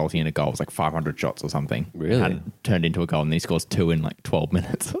actually resulting in a goal. It was like 500 shots or something. Really? Hadn't turned into a goal, and he scores 2 in like 12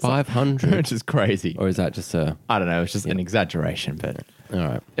 minutes. 500? Which is crazy. Or is that just a... I don't know. It's just an exaggeration, but All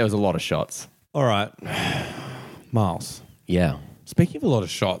right. there was a lot of shots. All right. Miles. Yeah. Speaking of a lot of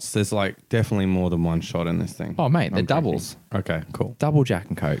shots, there's like definitely more than one shot in this thing. Oh, mate, they're I'm doubles. thinking. Okay, cool. Double Jack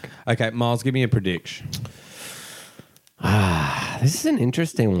and Coke. Okay, Miles, give me a prediction. This is an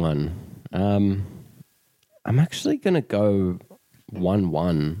interesting one. I'm actually going to go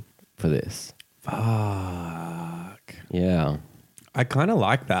 1-1 for this. Fuck. Yeah. I kind of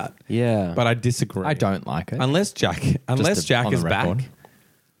like that, Yeah. but I disagree. I don't like it. Unless Jack on is the back. record.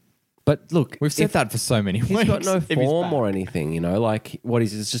 But look, We've said if that for so many he's weeks. got no If he's form back. or anything, you know? Like, what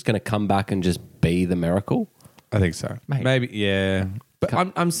is just going to come back and just be the miracle? I think so. Mate. Maybe, yeah. But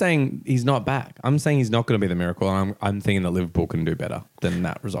I'm saying he's not back. I'm saying he's not going to be the miracle. And I'm thinking that Liverpool can do better than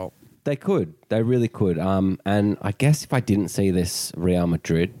that result. They could. They really could. And I guess if I didn't see this Real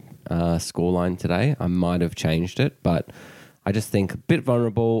Madrid scoreline today, I might have changed it. But I just think a bit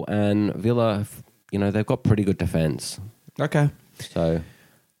vulnerable, and Villa, you know, they've got pretty good defence. Okay. So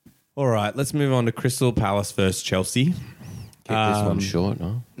All right, let's move on to Crystal Palace versus Chelsea. keep this one short,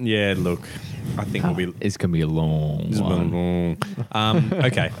 no? Yeah, look, I think we'll be... It's going to be a long one.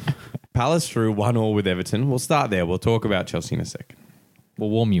 Okay. Palace through 1-1 with Everton. We'll start there. We'll talk about Chelsea in a second. We'll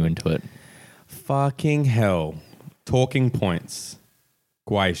warm you into it. Fucking hell. Talking points.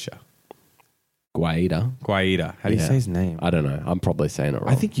 Guaisha. Guaida. How do you say his name? I don't know. I'm probably saying it wrong.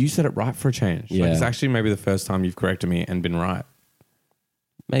 I think you said it right for a change. Like, Yeah. it's actually maybe the first time you've corrected me and been right.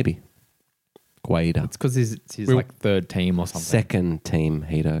 maybe. Guaida. It's because it's his We'll- like third team or something. Second team,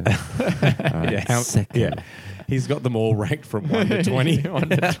 Hito. All right, second. Yeah. He's got them all ranked from 1 to 20.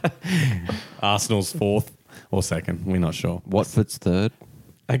 Arsenal's 4th or 2nd. We're not sure. Watford's third.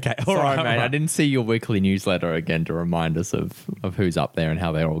 Okay. All Sorry, right, mate. I didn't see your weekly newsletter again to remind us of who's up there and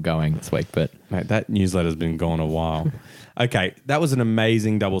how they're all going this week. But Mate, that newsletter's been gone a while. Okay. That was an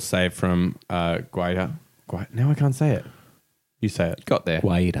amazing double save from Guaida. Now I can't say it. You say it. got there.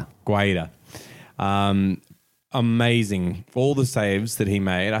 Guaida. Guaida. Amazing. All the saves that he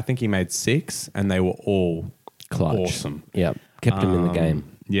made, I think he made 6, and they were all Clutch. awesome. Yeah. Kept him in the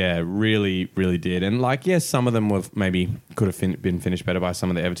game. Yeah, really, really did. And like, yes, some of them were maybe could have been finished better by some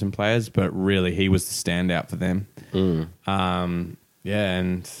of the Everton players, but really he was the standout for them. Yeah,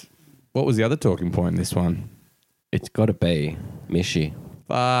 and what was the other talking point in this one? It's got to be Mishi.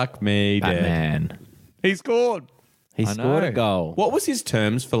 Fuck me, dead. Batman. He scored. He I scored know. a goal. What was his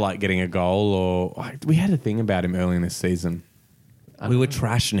terms for like getting a goal? Or we had a thing about him early in this season. We were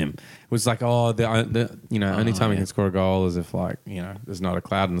trashing him. It was like, only time he can score a goal is if there's not a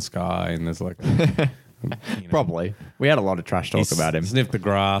cloud in the sky and there's like, Probably. We had a lot of trash talk about him. Sniffed the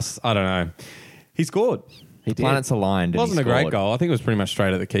grass. I don't know. He scored. The planets aligned. It wasn't a great goal. I think it was pretty much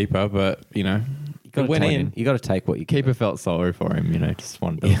straight at the keeper, but it went in. You got to take what you Keeper felt sorry for him, just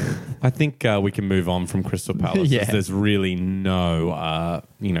wanted to. I think we can move on from Crystal Palace. Yeah. There's really no,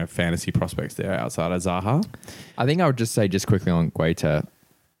 fantasy prospects there outside of Zaha. I think I would just say just quickly on Guaita,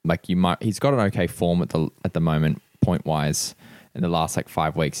 he's got an okay form at the moment, point wise. In the last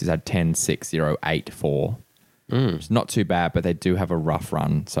 5 weeks, he's had 10, 6, 0, 8, 4. It's not too bad, but they do have a rough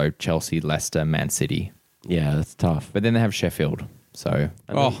run. So Chelsea, Leicester, Man City. Yeah, that's tough. But then they have Sheffield. So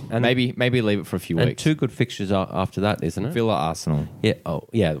And maybe leave it for a few and weeks. 2 good fixtures after that, isn't it? Villa, Arsenal. Yeah. Oh,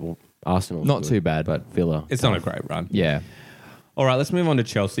 yeah. Well, Arsenal. Not too bad. but Villa. It's not a great run. Yeah. All right, let's move on to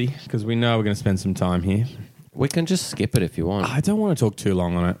Chelsea because we know we're going to spend some time here. We can just skip it if you want. I don't want to talk too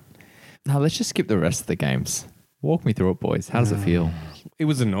long on it. No, let's just skip the rest of the games. Walk me through it, boys. How does it feel? It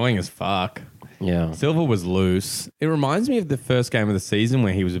was annoying as fuck. Yeah. Silva was loose. It reminds me of the first game of the season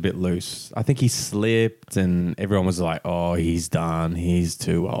where he was a bit loose. I think he slipped and everyone was like, oh, he's done. He's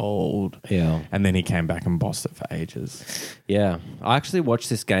too old. Yeah. And then he came back and bossed it for ages. Yeah. I actually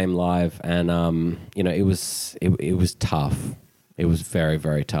watched this game live and, it was tough. It was very,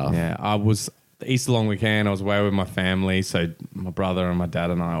 very tough. Yeah, I was the Easter long weekend. I was away with my family. So my brother and my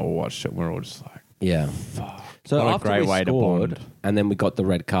dad and I all watched it. And we were all just like, Yeah. fuck. So What a after great we way to scored, bond. and then we got the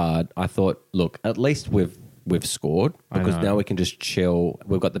red card, I thought, look, at least we've scored I because know. now we can just chill.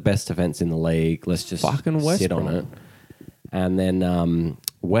 We've got the best defense in the league. Let's just Fucking West sit on Brom. it. And then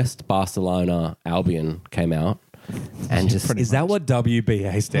West Barcelona Albion came out and just Is that what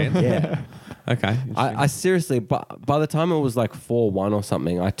WBA stands for? yeah. Okay. I seriously, by the time it was 4-1 or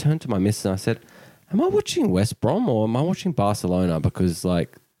something, I turned to my missus and I said, am I watching West Brom or am I watching Barcelona? Because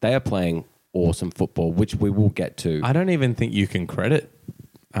they are playing awesome football, which we will get to. I don't even think you can credit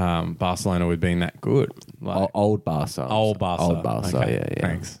Barcelona with being that good. Old Barca. Old Barca. Old Barca, Okay, yeah.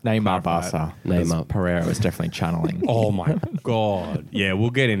 Thanks. Neymar Barca. Neymar. Pereira was definitely channeling. Oh my God. Yeah, we'll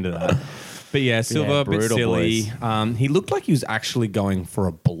get into that. But yeah, Silva, a bit brutal, silly. boys. He looked like he was actually going for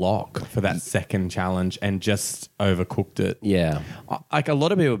a block for that second challenge and just overcooked it. Yeah. A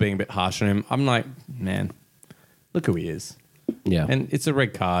lot of people being a bit harsh on him. I'm like, man, look who he is. Yeah. And it's a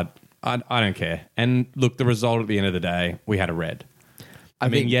red card. I don't care. And look, the result at the end of the day, we had a red. I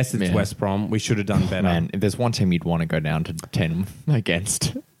mean, yes, it's West Brom. We should have done better. Man, if there's one team you'd want to go down to 10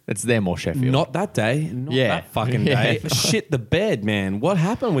 against, it's them or Sheffield. Not that day. Not Yeah. that fucking Yeah. day. Shit the bed, man. What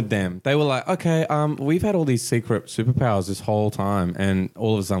happened with them? They were like, okay, we've had all these secret superpowers this whole time, and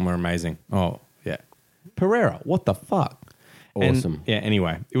all of a sudden we're amazing. Oh, yeah. Pereira, what the fuck? Awesome. And,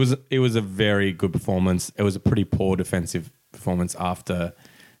 anyway, it was a very good performance. It was a pretty poor defensive performance after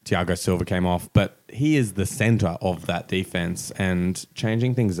Thiago Silva came off, but he is the center of that defense, and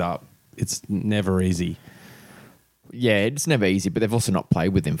changing things up, it's never easy. Yeah, it's never easy, but they've also not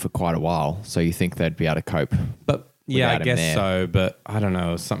played with him for quite a while, so you think they'd be able to cope. But yeah, I without him guess there. so. But I don't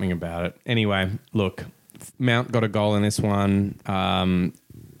know, something about it. Anyway, look, Mount got a goal in this one.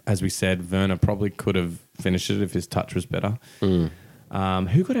 As we said, Werner probably could have finished it if his touch was better. Who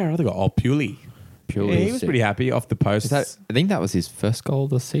got our other goal? Oh, Puli. Puli Yeah, he was was sick. pretty happy off the post. I think that was his first goal of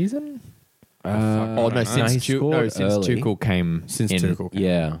the season. don't know. Since he scored early. Tuchel came Since in. Tuchel came.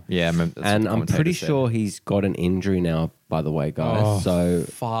 Yeah. Yeah, I remember that's what And the I'm commentator pretty said. sure he's got an injury now, by the way, guys. Oh, so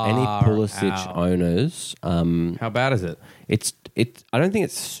far any Pulisic out. owners, How bad is it? it's I don't think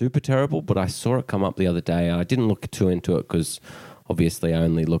it's super terrible, but I saw it come up the other day. I didn't look too into it because obviously I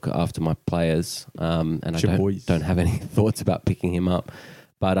only look after my players, and I Your boys. don't have any thoughts about picking him up.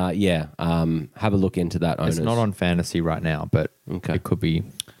 But have a look into that. Owners. It's not on fantasy right now, but Okay. it could be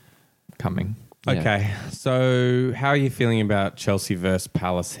coming. Yeah. Okay, so how are you feeling about Chelsea versus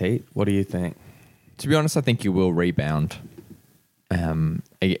Palace Heat? What do you think? To be honest, I think you will rebound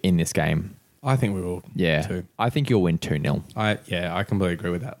in this game. I think we will. Yeah, too. I think you'll win 2-0. I completely agree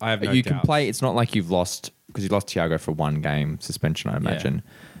with that. I have no You can doubts. play. It's not like you've lost because you lost Thiago for one game suspension. I imagine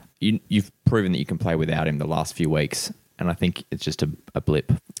you've proven that you can play without him the last few weeks, and I think it's just a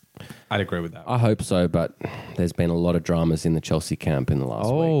blip. I'd agree with that. I hope so, but there's been a lot of dramas in the Chelsea camp in the last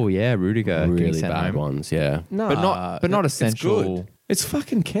week. Oh yeah, Rudiger getting Really sent bad home. ones, yeah. No, but not it's essential. good. It's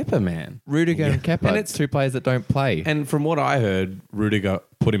fucking Kepa, man. Rudiger and Kepa, And it's- two players that don't play. And from what I heard, Rudiger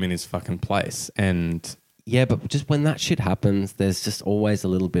put him in his fucking place. And Yeah, but just when that shit happens, there's just always a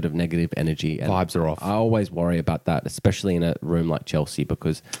little bit of negative energy. And Vibes are off. I always worry about that, especially in a room like Chelsea,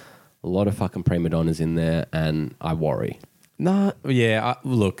 because a lot of fucking prima donnas in there, and I worry. Nah, yeah.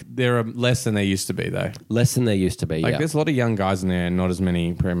 Look, there are less than there used to be, though. Less than there used to be. Like, Yeah. there's a lot of young guys in there, and not as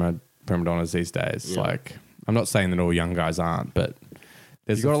many prima donnas these days. Yeah. Like, I'm not saying that all young guys aren't, but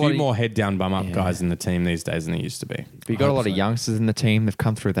there's You got a a lot few of- more head down, bum up Yeah. guys in the team these days than there used to be. But you got a lot of 100%. youngsters in the team. They've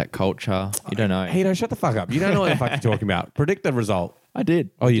come through that culture. You don't know. Hey, shut the fuck up. You don't know what the fuck you're talking about. Predict the result. I did.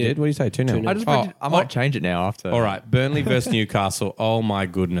 Oh, you did? What do you say? 2-0. I might change it now after. All right, Burnley versus Newcastle. Oh my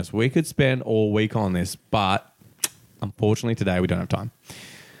goodness, we could spend all week on this, but unfortunately today we don't have time.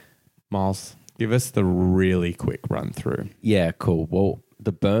 Miles, give us the really quick run through. Yeah, cool. Well,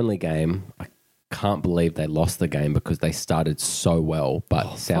 the Burnley game, I can't believe they lost the game because they started so well,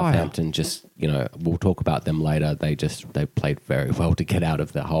 but Southampton just, we'll talk about them later. They played very well to get out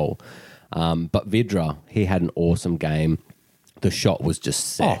of the hole. But Vidra, he had an awesome game. The shot was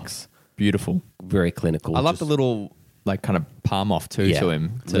just sex. Beautiful. Very clinical. I love the just- little like kind of palm off too yeah, to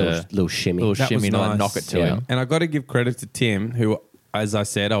him. little shimmy. little That was shimmy, nice. knock it to Yeah. him. And I got to give credit to Tim, who, as I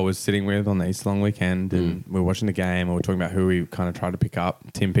said, I was sitting with on the East Long weekend, and we were watching the game, and we were talking about who we kind of tried to pick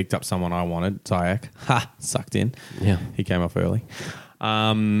up. Tim picked up someone I wanted, Ziyech. Ha! Sucked in. Yeah. He came off early.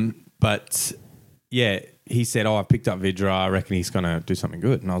 But yeah, he said, "Oh, I've picked up Vidra. I reckon he's going to do something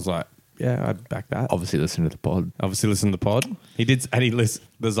good." And I was like, "Yeah, I'd back that." Obviously, listen to the pod. Obviously, listen to the pod. He did, and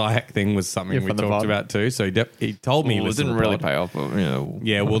the Ziyech thing was something Yeah, we from the talked pod. about too. So he told me he Well, it listened didn't to the really pod. pay off, but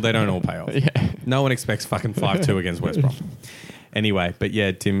Yeah, well, they don't all pay off. Yeah. No one expects fucking 5-2 against West Brom. Anyway, but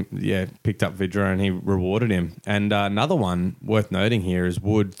yeah, Tim picked up Vidra and he rewarded him. And another one worth noting here is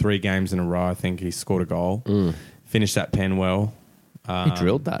Wood, 3 games in a row. I think he scored a goal. Finished that pen well. He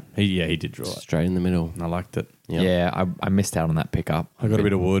drilled that. He did drill it. Straight in the middle. And I liked it. Yep. Yeah, I missed out on that pickup. I got a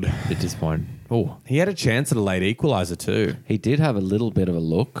bit of Wood. bit disappointed. Oh, He had a chance at a late equaliser too. He did have a little bit of a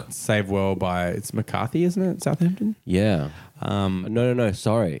look. Saved well by, it's McCarthy, isn't it? Southampton? Yeah. No.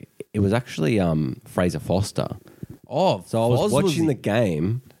 Sorry. It was actually Fraser Foster. Oh, So I was watching the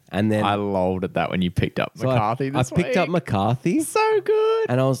game, and then I lolled at that when you picked up so McCarthy. I picked up McCarthy, so good.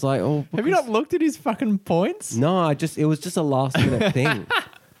 and I was like, "Oh, Have you not looked at his fucking points? No, it was just a last minute thing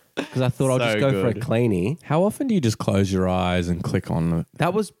because I thought I'll So just go for a good. cleanie." How often do you just close your eyes and click on it?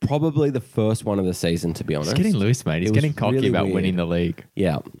 That was probably the first one of the season, to be honest. He's getting loose, mate. He's It was getting cocky really about weird. winning the league.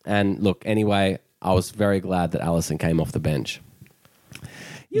 Yeah, and look, anyway, I was very glad that Allison came off the bench.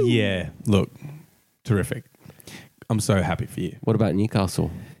 Yeah, look, terrific. I'm so happy for you. What about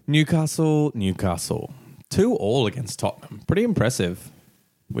Newcastle? Newcastle. 2-2 against Tottenham. Pretty impressive,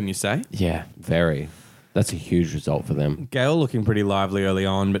 wouldn't you say? Yeah. Very. That's a huge result for them. Gale looking pretty lively early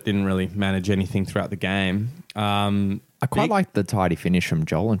on, but didn't really manage anything throughout the game. I quite liked the tidy finish from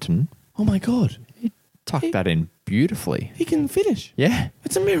Jolinton. Oh my God. Tucked that in beautifully. He can finish. Yeah.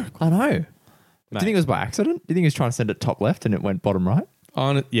 It's a miracle. I know. Do Mate. you think it was by accident? Do you think he was trying to send it top left and it went bottom right?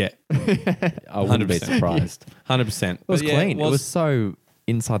 Yeah, I wouldn't be 100%. surprised. 100%. It was clean. It was so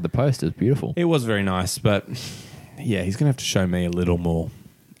inside the post. It was beautiful. It was very nice, but yeah, he's going to have to show me a little more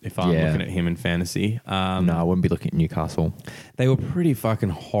if I'm Yeah. looking at him in fantasy. No, I wouldn't be looking at Newcastle. They were pretty fucking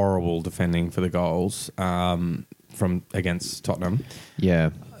horrible defending for the goals from against Tottenham.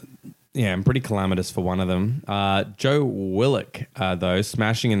 Yeah. Yeah, and pretty calamitous for one of them. Joe Willock, though,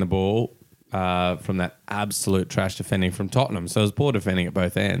 smashing in the ball from that absolute trash defending from Tottenham. So it was poor defending at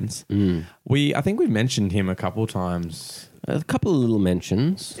both ends. I think we've mentioned him a couple times. A couple of little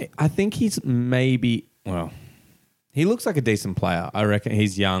mentions. I think he's he looks like a decent player. I reckon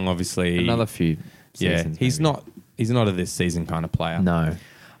he's young, obviously. Another few yeah, seasons. he's maybe. not a this season kind of player. No.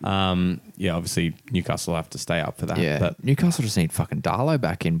 Yeah, obviously Newcastle will have to stay up for that. Yeah. But Newcastle just need fucking Darlow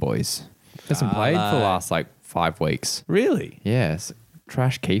back in, boys. Hasn't played for the last 5 weeks. really? Yes.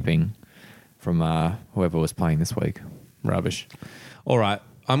 Trash keeping from whoever was playing this week. Rubbish. All right,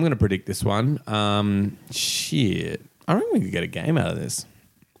 I'm going to predict this one. Shit. I reckon we could get a game out of this.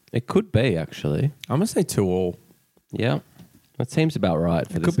 It could be, actually. I'm going to say 2-2. Yeah. That seems about right.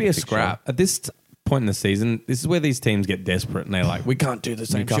 For It could be a scrap. At this point in the season, this is where these teams get desperate and they're like, we can't do the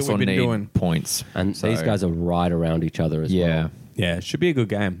same shit Newcastle we've been need doing. points. And So, these guys are right around each other as yeah. well. Yeah, it should be a good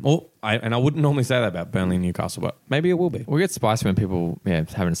game. I wouldn't normally say that about Burnley and Newcastle, but maybe it will be. We get spicy when people having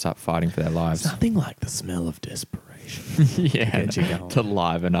to start fighting for their lives. Nothing like the smell of desperation. yeah. Get you going. To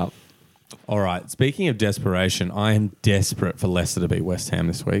liven up. All right, speaking of desperation, I am desperate for Leicester to beat West Ham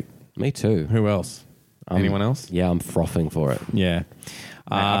this week. Me too. Who else? Anyone else? Yeah, I'm frothing for it. Yeah.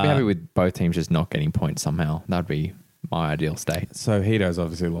 I'd be happy with both teams just not getting points somehow. That'd be my ideal state. So Hito's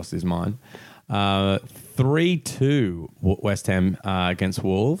obviously lost his mind. 3-2 West Ham against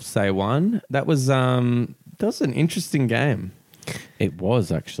Wolves. Say one. That was an interesting game It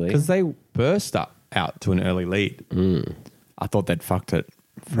was, actually. because they burst out to an early lead. I thought they'd fucked it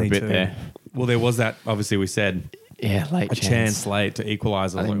for Me a bit too. there. Well, there was that. Obviously, we said late a chance late to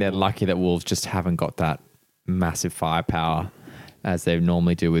equalise. I think they're lucky that Wolves just haven't got that massive firepower as they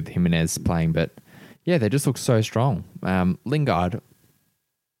normally do with Jimenez playing. But yeah, they just look so strong. Lingard,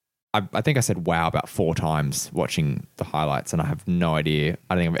 I think I said wow about 4 times watching the highlights, and I have no idea.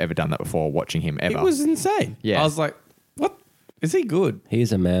 I don't think I've ever done that before watching him ever. It was insane. Yeah. I was like, what? Is he good? He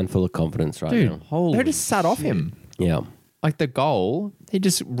is a man full of confidence right now. Holy they just sat off shit. him. Yeah. Like the goal, he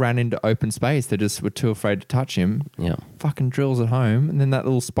just ran into open space. They just were too afraid to touch him. Yeah. Fucking drills at home, and then that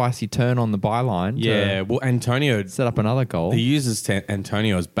little spicy turn on the byline. Yeah, well, Antonio, to set up another goal. he uses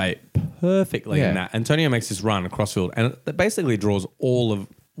Antonio's bait perfectly Yeah. in that. Antonio makes this run across field, and it basically draws all of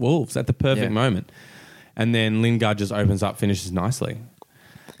Wolves at the perfect Yeah. moment. And then Lingard just opens up, finishes nicely.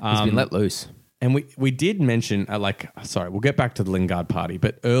 He's been let loose. And we did mention, we'll get back to the Lingard party,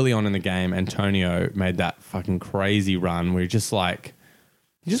 but early on in the game, Antonio made that fucking crazy run where he just looked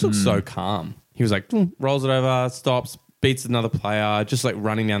so calm. He was like, rolls it over, stops, beats another player, just like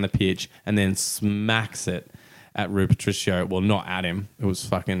running down the pitch, and then smacks it at Rui Patricio. Well, not at him. It was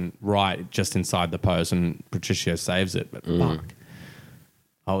fucking right just inside the post, and Patricio saves it. But fuck.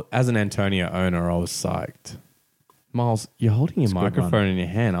 As an Antonio owner, I was psyched. Miles, you're holding your It's a good microphone in your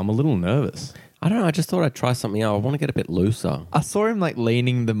hand. I'm a little nervous. I don't know. I just thought I'd try something out. I want to get a bit looser. I saw him like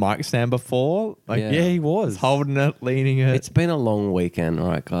leaning the mic stand before. Like, Yeah. Yeah, he was. holding it, leaning it. It's been a long weekend. All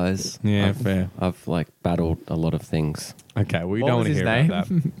right, guys. Yeah, fair. I've like battled a lot of things. Okay, well, you What don't was want to his hear about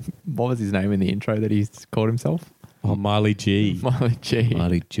that. name? What was his name in the intro that he called himself? Oh, Marley G. Marley G.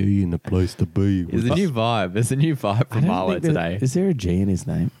 Marley G in the place to be. There's a new vibe. There's a new vibe from Marlow today. Is there a G in his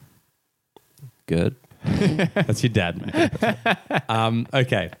name? Good. That's your dad, mate.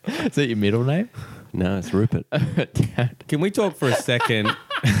 Okay. Is that your middle name? No, it's Rupert. Can we talk for a second?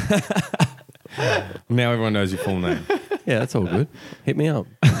 Now everyone knows your full name. Yeah, that's all good. Hit me up.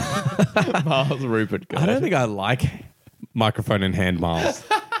 Miles Rupert. I don't think I like microphone in hand Miles.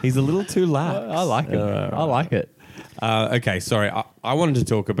 He's a little too lax. I like it. I like it. Okay, sorry. I wanted to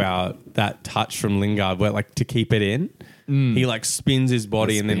talk about that touch from Lingard where, like, to keep it in, he, like, spins his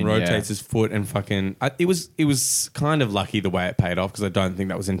body and then spin, rotates yeah. his foot and fucking... It was kind of lucky the way it paid off because I don't think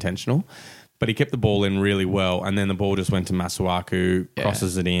that was intentional. But he kept the ball in really well, and then the ball just went to Masuaku,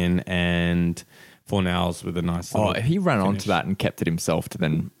 crosses it in, and Fornals with a nice little If he ran finish. onto that and kept it himself to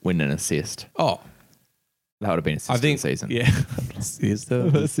then win an assist, Oh, that would have been assist I think of the season. Yeah,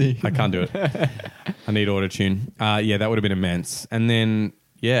 Let's see. I can't do it. I need autotune. Yeah, that would have been immense. And then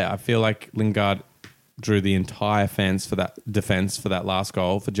I feel like Lingard drew the entire defense for that last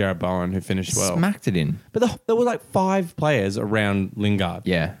goal for Jared Bowen, who finished well. Smacked it in. But there were like 5 players around Lingard.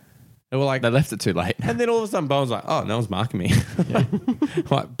 Yeah. They were like, They left it too late. and then all of a sudden Bowen's like, oh, no one's marking me.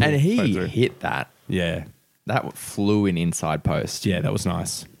 Like, And he straight through. hit that. Yeah. That flew in inside post. Yeah, that was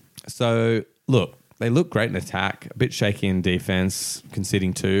nice. So, look, they look great in attack, a bit shaky in defense,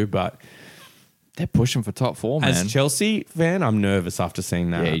 conceding 2, but They're pushing for top 4, man. as Chelsea fan, I'm nervous after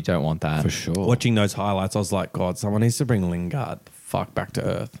seeing that. Yeah, you don't want that. For sure. Watching those highlights, I was like, God, someone needs to bring Lingard the fuck back to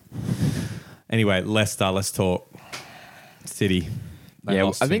earth. Anyway, Leicester, let's talk. City. They Yeah,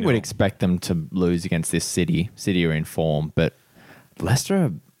 lost I think 2-0. we'd expect them to lose against this City. City are in form, but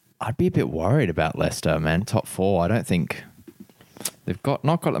Leicester, I'd be a bit worried about Leicester, man. Top 4, I don't think they've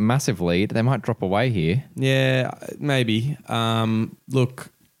not got a massive lead. They might drop away here. Yeah, maybe. Look,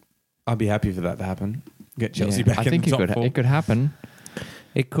 I'd be happy for that to happen. Get Chelsea Yeah, back I in think the top 4. it could happen.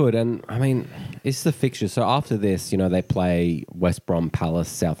 It could, and I mean, it's the fixture. So after this, they play West Brom, Palace,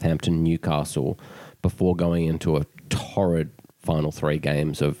 Southampton, Newcastle before going into a torrid final 3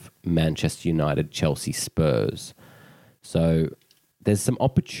 games of Manchester United, Chelsea, Spurs. So there's some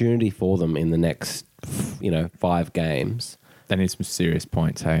opportunity for them in the next, 5 games. They need some serious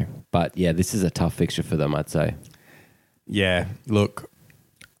points, hey? But yeah, this is a tough fixture for them, I'd say. Yeah, look,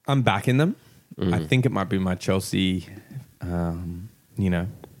 I'm backing them. I think it might be my Chelsea,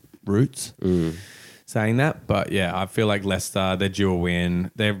 roots saying that. But yeah, I feel like Leicester, they're due a win.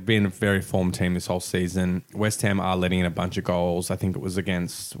 They've been a very formed team this whole season. West Ham are letting in a bunch of goals. I think it was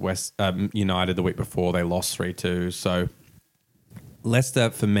against United the week before. They lost 3-2. So Leicester,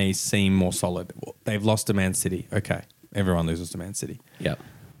 for me, seem more solid. They've lost to Man City. Okay, everyone loses to Man City. Yeah.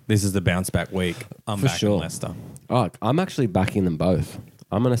 This is the bounce back week. I'm For backing sure. Leicester. Oh, I'm actually backing them both.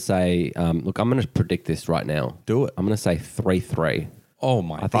 I'm going to say, I'm going to predict this right now. Do it. I'm going to say 3-3. Oh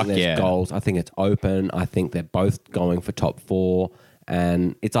my I think Fuck there's yeah. goals. I think it's open. I think they're both going for top 4.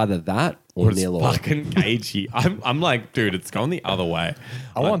 And it's either that or It's nil all. fucking cagey. I'm like, dude, it's going the other way.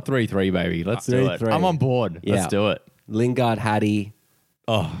 I want 3-3, baby. Let's do it. 3-3. I'm on board. Yeah. Let's do it. Lingard, Hattie.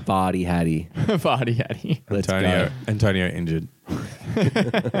 Oh, Vardy, Hattie. Party, Hattie. Let's Antonio go. injured.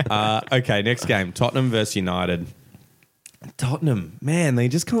 Okay, next game. Tottenham versus United. Tottenham, man, they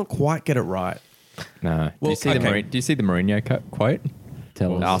just can't quite get it right. No. Well, do you see the Mourinho quote?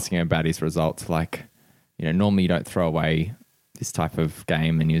 Tell us. Asking him about his results, like, normally you don't throw away this type of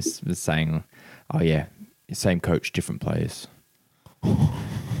game, and he was saying, "Oh yeah, same coach, different players."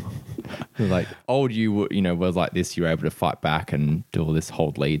 Like old you was like this. You were able to fight back and do all this,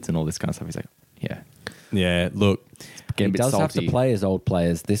 hold leads and all this kind of stuff. He's like, yeah, Yeah, look, getting He a bit does have salty. to play his old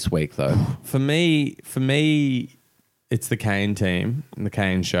players this week, though. for me, it's the Kane team and the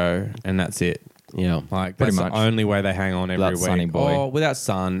Kane show, and that's it. Yeah. Like Pretty that's much. the only way they hang on every Without week. Sonny Boy. Oh, without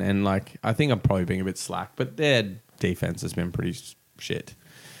Son, and like I think I'm probably being a bit slack, but their defense has been pretty shit.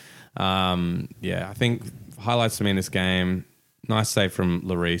 Yeah, I think highlights to me in this game. Nice save from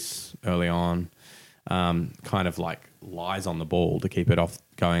Lloris early on. Kind of like lies on the ball to keep it off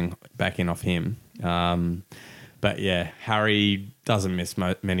going back in off him. But yeah, Harry doesn't miss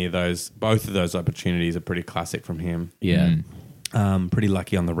many of those. Both of those opportunities are pretty classic from him. Yeah. Pretty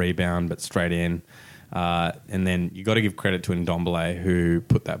lucky on the rebound, but straight in. And then you got to give credit to Ndombele, who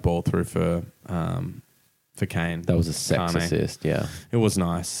put that ball through for Kane. That was a sex Kane. assist, yeah. It was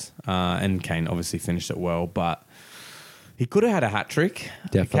nice. And Kane obviously finished it well, but he could have had a hat trick.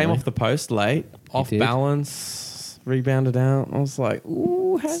 Definitely. He came off the post late, off did. balance, rebounded out. I was like,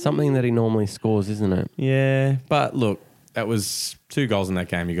 ooh, Something that he normally scores, isn't it? yeah. But look, that was 2 goals in that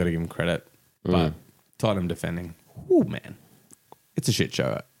game. You got to give him credit. But Tottenham defending, ooh, man. It's a shit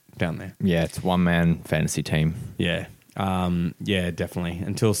show down there. Yeah, it's one man fantasy team. Yeah. Yeah, definitely.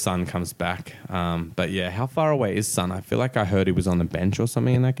 Until Son comes back. But yeah, how far away is Son? I feel like I heard he was on the bench or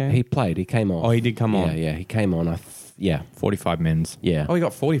something in that game. He played. He came on. Oh, he did come on. Yeah, he came on. 45 mins. Yeah. Oh, he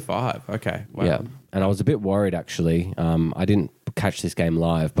got 45. Okay. Wow. Yeah. And I was a bit worried, actually. I didn't catch this game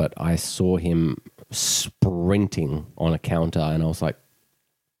live, but I saw him sprinting on a counter, and I was like,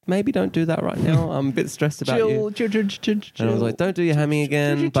 maybe don't do that right now. I'm a bit stressed about you. And I was like, don't do your hammy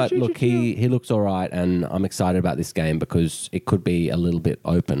again. But look, he looks all right, and I'm excited about this game because it could be a little bit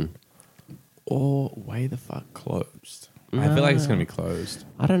open. Or way the fuck closed. I feel like it's going to be closed.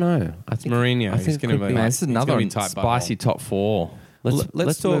 I don't know. I think Mourinho. I He's think it going could to be. be. Man, this is it's gonna another be tight spicy bubble. top 4.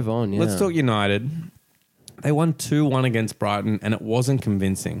 Let's talk, move on. Yeah. Let's talk United. They won 2-1 against Brighton, and it wasn't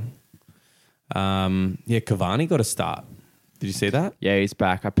convincing. Yeah, Cavani got a start. Did you see that? Yeah, he's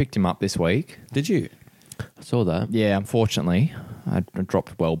back. I picked him up this week. Did you? I saw that. Yeah, unfortunately, I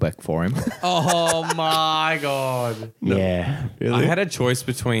dropped Welbeck for him. Oh my god! Yeah. I had a choice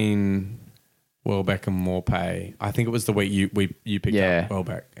between Welbeck and Morpay. I think it was the week you picked Yeah. up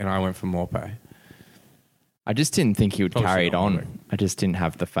Welbeck, and I went for Morpay. I just didn't think he would Probably carry it should've gone on. Welbeck. I just didn't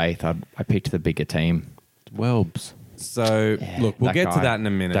have the faith. I picked the bigger team. Welbs. So look, we'll that get to guy. that in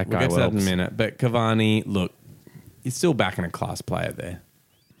a minute. That We'll guy get to that in a Welbs. minute. But Cavani, look, he's still backing a class player there.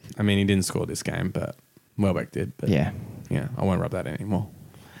 I mean, he didn't score this game, but Welbeck did. But Yeah. yeah, I won't rub that in anymore.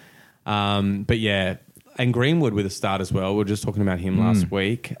 But yeah, and Greenwood with a start as well. We were just talking about him last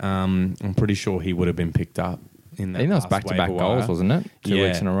week. I'm pretty sure he would have been picked up in that. I think that was last back-to-back waiver goals, wire. wasn't it? 2 Yeah.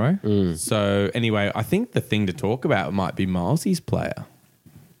 weeks in a row. So anyway, I think the thing to talk about might be Miles's player,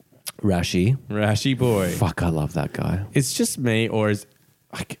 Rashi. Rashi boy. Fuck, I love that guy. It's just me, or is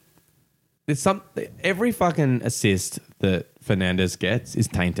like there's some every fucking assist that Fernandes gets is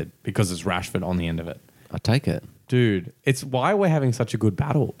tainted because it's Rashford on the end of it. I take it. Dude, it's why we're having such a good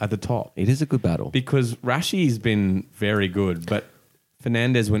battle at the top. It is a good battle. Because Rashi's been very good, but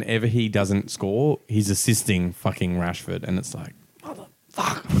Fernandes, whenever he doesn't score, he's assisting fucking Rashford, and it's like,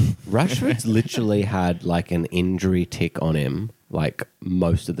 Rashford's literally had like an injury tick on him like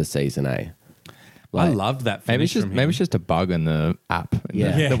most of the season, eh? I Like, loved that Maybe finish it's just from him. maybe it's just a bug in the app,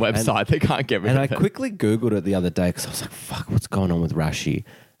 Yeah. the Yeah. website. They can't get rid And of I it. quickly Googled it the other day because I was like, fuck, what's going on with Rashi?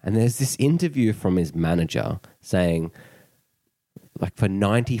 And there's this interview from his manager saying, like, for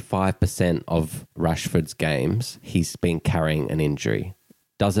 95% of Rashford's games, he's been carrying an injury.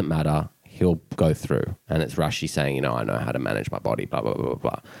 Doesn't matter. He'll go through. And it's Rashi saying, I know how to manage my body, blah, blah, blah, blah,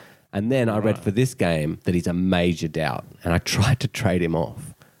 blah. And then I read for this game that he's a major doubt. And I tried to trade him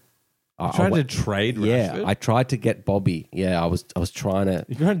off. I tried to went- trade Rashford? Yeah, I tried to get Bobby. Yeah, I was trying to...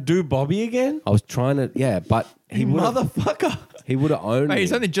 You're going to do Bobby again? I was trying to, but he would have Motherfucker. he would have owned Mate, me.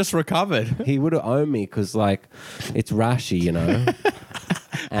 he's only just recovered. He would have owned me because like it's Rashi,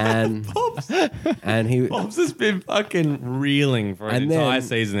 and he Bob's just been fucking reeling for an And entire then-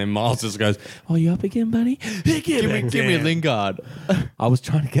 season, and Miles just goes, "Oh, you up again, buddy? Give me Lingard. I was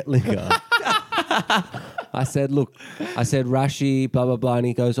trying to get Lingard. I said Rashi, blah blah blah, and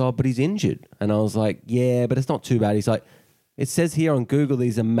he goes, oh, but he's injured, and I was like, yeah, but it's not too bad. He's like, it says here on Google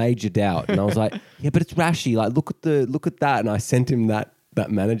he's a major doubt, and I was like, yeah, but it's Rashi. Like, look at that, and I sent him that that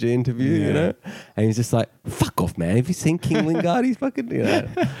manager interview, you Yeah. know? And he's just like, fuck off, man. Have you seen King Lingard? He's fucking, you know.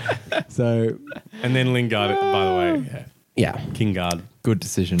 So, And then Lingard, by the way, yeah. Kingard. Good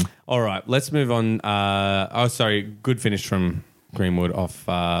decision. All right, let's move on. Good finish from Greenwood off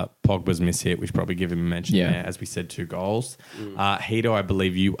Pogba's miss hit. We should probably give him a mention Yeah. there. As we said, 2 goals. Hito, I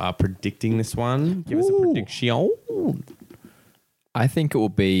believe you are predicting this one. Give us a prediction. I think it will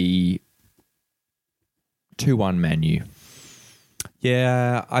be 2-1 Man U.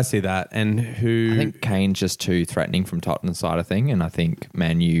 Yeah, I see that. And who? I think Kane's just too threatening from Tottenham's side of thing, and I think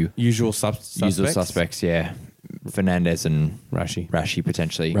Man U usual suspects. usual suspects. Yeah, Fernandez and Rashi.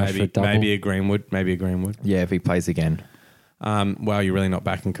 potentially. Rashford double. Maybe a Greenwood. Yeah, if he plays again. Wow, you're really not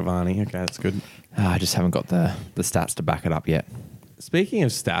backing Cavani. Okay, that's good. I just haven't got the stats to back it up yet. Speaking of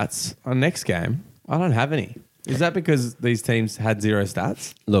stats, our next game, I don't have any. Is that because these teams had 0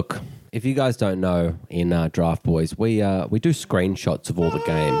 stats? Look, if you guys don't know, in Draft Boys, we do screenshots of all the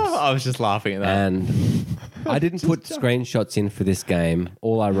games. I was just laughing at And I didn't put screenshots in for this game.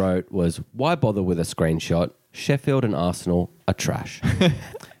 All I wrote was, why bother with a screenshot? Sheffield and Arsenal are trash.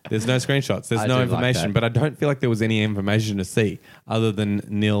 There's no screenshots. There's I no do like information, that. but I don't feel like there was any information to see other than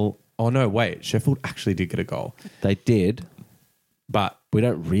nil. Oh, no, wait. Sheffield actually did get a goal. They did. But, We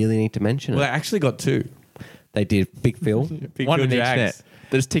don't really need to mention well, they it. actually got 2. They did. Big Phil. Big One Phil in each Jags. net.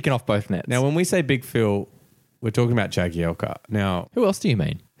 They're just ticking off both nets. Now, when we say Big Phil, we're talking about Jagielka. Now, who else do you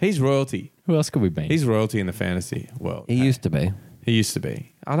mean? he's royalty. Who else could we mean? He's royalty in the fantasy world. He used to be. He used to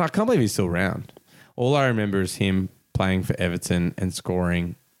be. And I can't believe he's still around. All I remember is him playing for Everton and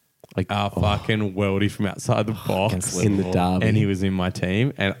scoring like a fucking worldie from outside the box Against In the Liverpool. derby. and he was in my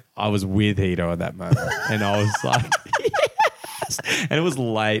team, and I was with Hito at that moment, and I was like, yes! And it was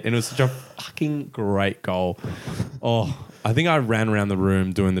late, and it was such a fucking great goal. Oh, I think I ran around the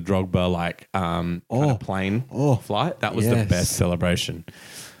room doing the Drogba kind of plane flight. That was the Yes. best celebration.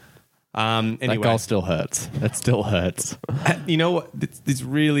 Anyway, That goal still hurts. That still hurts. you know what? This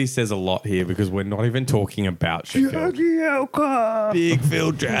really says a lot here because we're not even talking about Sheffield. Big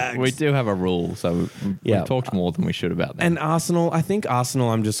Phil Jags. We do have a rule, so Yeah. we've talked more than we should about that. And Arsenal, I think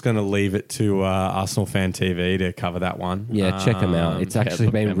Arsenal, I'm just going to leave it to Arsenal Fan TV to cover that one. Yeah, check him out. It's actually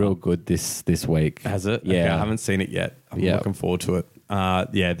look been him real up. good this week. Has it? Yeah. Okay, I haven't seen it yet. I'm Yeah. looking forward to it.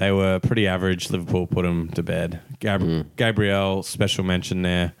 Yeah, they were pretty average. Liverpool put them to bed. Gabriel, special mention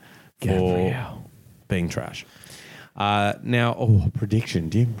there for Gabriel. being trash. Now, prediction.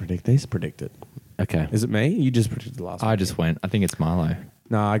 Do you predict this? Predict it. Okay. Is it me? You just predicted the last one. I just went. I think it's Marlo.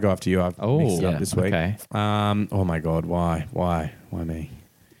 No, I go after you. I've mixed it yeah. up this week. Okay. Oh my God, why me?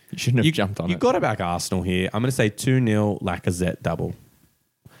 You shouldn't have jumped on You it. got to back Arsenal here. I'm going to say 2-0 Lacazette double.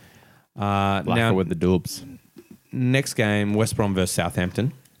 Lacquer Now, with the dubs. next game, West Brom versus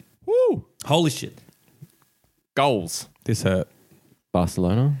Southampton. Woo! Holy shit. Goals. This hurt.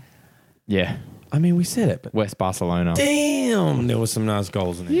 Barcelona. Yeah. I mean, we said it, but West Barcelona. damn, there were some nice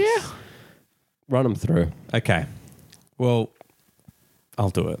goals in it. Yeah. Run them through. Okay. Well, I'll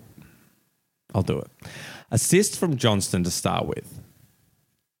do it. Assist from Johnston to start with.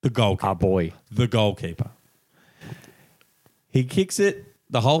 The goalkeeper. Our boy. The goalkeeper. He kicks it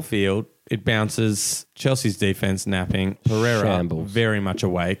the whole field. It bounces. Chelsea's defense napping. Pereira Shambles. very much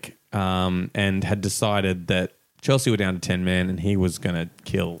awake and had decided that Chelsea were down to 10 men and he was going to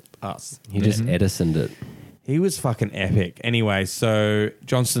kill us. He just Edisoned it. He was fucking epic. Anyway, so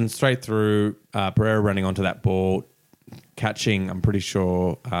Johnson straight through, Pereira running onto that ball, catching, I'm pretty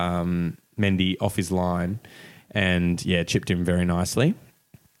sure, Mendy off his line and, yeah, chipped him very nicely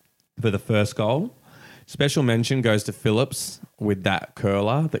for the first goal. Special mention goes to Phillips with that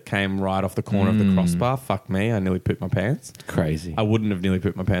curler that came right off the corner of the crossbar. Fuck me, I nearly pooped my pants. Crazy. I wouldn't have nearly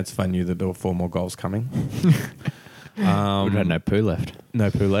pooped my pants if I knew that there were 4 more goals coming. We've had no poo left. No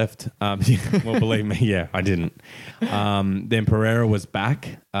poo left. Well, believe me, yeah, I didn't. Then Pereira was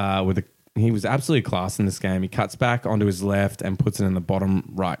back he was absolutely class in this game. He cuts back onto his left and puts it in the bottom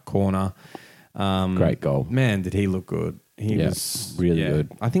right corner. Great goal. Man, did he look good. He Yeah, was really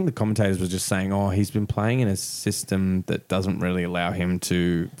good. I think the commentators were just saying, he's been playing in a system that doesn't really allow him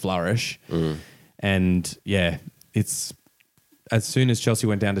to flourish. And yeah, it's as soon as Chelsea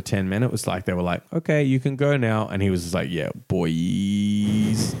went down to 10 men, it was like they were like, okay, you can go now. And he was just like, yeah,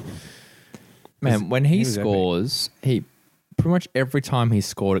 boys. Man, when he was epic. scores, he pretty much every time he's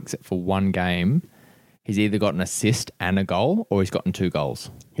scored except for one game, he's either got an assist and a goal or he's gotten 2 goals.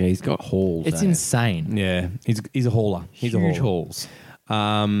 Yeah, he's got hauls. It's eh? insane. Yeah, he's a hauler. He's Huge a hauler.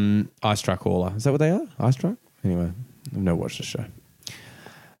 hauls. Ice Truck Hauler. Is that what they are? Ice Truck? Anyway, I've never watched the show.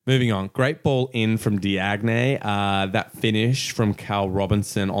 Moving on. Great ball in from Diagne. That finish from Cal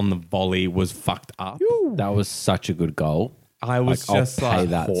Robinson on the volley was fucked up. That was such a good goal. I was Like, I'll just pay like,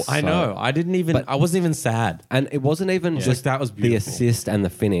 that I so- know. I didn't even. But- I wasn't even sad. And it wasn't even Yeah. just Like, that was the beautiful. assist and the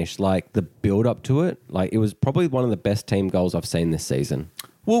finish, like the build up to it. Like it was probably one of the best team goals I've seen this season.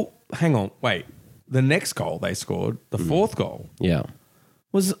 Well, hang on, wait. The next goal they scored, the fourth goal, Yeah.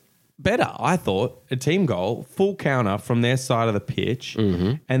 was better. I thought a team goal, full counter from their side of the pitch,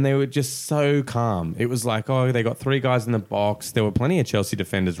 and they were just so calm. It was like, oh, they got 3 guys in the box. There were plenty of Chelsea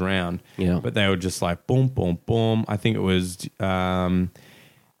defenders around, Yeah. but they were just like boom, boom, boom. I think it was.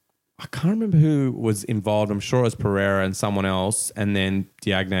 I can't remember who was involved. I'm sure it was Pereira and someone else, and then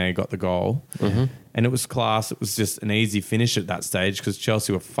Diagne got the goal, and it was class. It was just an easy finish at that stage because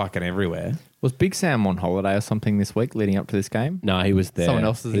Chelsea were fucking everywhere. Was Big Sam on holiday or something this week leading up to this game? No, he was there. Someone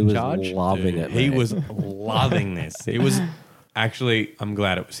else is he in was charge? loving it. He mate. was loving this. It was actually. I'm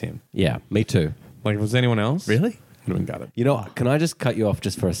glad it was him. Yeah, me too. Like, was anyone else? Really? Would have been gutted. You know, can I just cut you off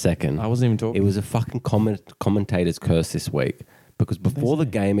just for a second? I wasn't even talking. It was a fucking commentator's curse this week because before the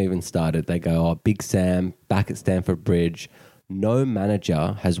game even started, they go, "Oh, Big Sam back at Stamford Bridge. No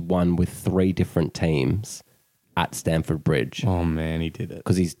manager has won with 3 different teams at Stamford Bridge Oh man, he did it.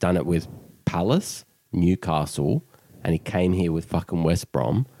 because he's done it with Palace, Newcastle, and he came here with fucking West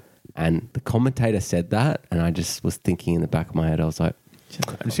Brom." And the commentator said that, and I just was thinking in the back of my head, I was like,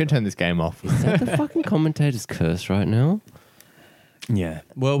 I'm just going to turn this game off. "Is that the fucking commentator's curse right now?" Yeah.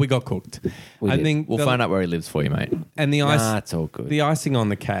 Well, we got cooked. We I did. think We'll find out where he lives for you, mate. And the Nah, it's all good. the icing on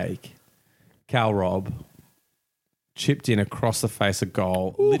the cake, Cal Robb chipped in across the face of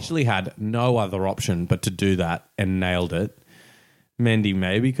goal. Literally had no other option but to do that and nailed it. Mendy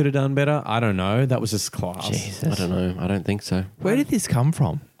maybe could have done better. I don't know. That was just class. I don't know. I don't think so. Where did this come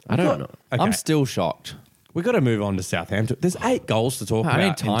from? I don't know. Okay. I'm still shocked. We got to move on to Southampton. There's 8 goals to talk I need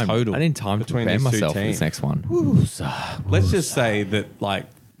about time. in total. I need time to between prepare these two myself for teams. this next one. Let's just say that like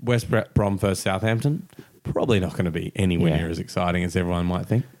West Brom versus Southampton, probably not going to be anywhere Yeah. near as exciting as everyone might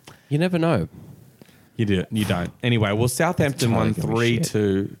think. You never know. You do. You don't. Anyway, well, Southampton won Totally gonna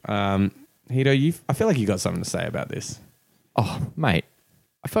be 3-2. Hito, I feel like you got something to say about this. Oh, mate.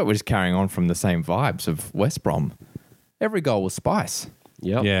 I felt we're just carrying on from the same vibes of West Brom. Every goal was spice.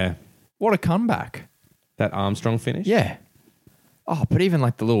 Yep. Yeah, What a comeback. that Armstrong finish. Yeah. Oh, but even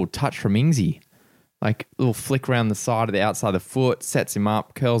like the little touch from Ingsy, like little flick around the side of the outside of the foot, sets him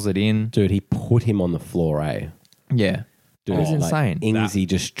up, curls it in. Dude, he put him on the floor, eh? Yeah. Dude, It was like, insane. Ingsy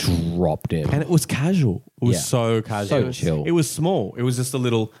just dropped him. and it was casual. It was Yeah. so casual. So It was- chill. It was small. It was just a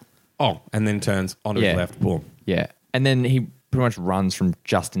little. And then turns onto Yeah. his left. Boom. Yeah. And then he pretty much runs from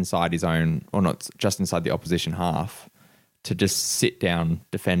just inside his own, or not just inside the opposition half, to just sit down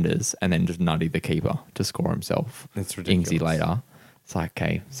defenders and then just nutty the keeper to score himself. It's ridiculous. Ingsy later. It's like,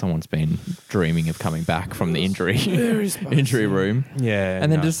 okay, someone's been dreaming of coming back from the injury room. Yeah,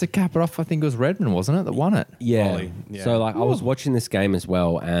 And then no. just to cap it off, I think it was Redmond, wasn't it, that won it? Yeah. Volley, yeah. So like I was watching this game as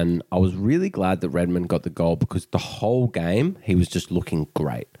well, and I was really glad that Redmond got the goal because the whole game he was just looking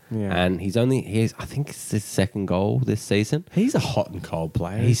great. Yeah. And I think it's his 2nd goal this season. He's a hot and cold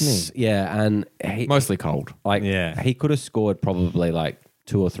player, isn't he? And he Mostly cold. like Yeah. he could have scored probably like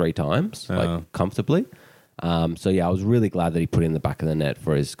 2 or 3 times, Oh. like comfortably. So yeah, I was really glad that he put it in the back of the net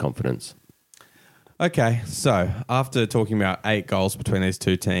for his confidence. Okay, so after talking about 8 goals between these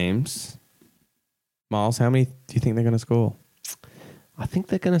two teams, Miles, how many do you think they're going to score I think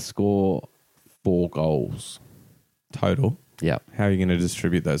they're going to score 4 goals. total? Yeah, How are you going to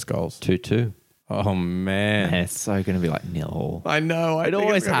distribute those goals? 2-2. Oh man, Man, it's so going to be like nil. I know. It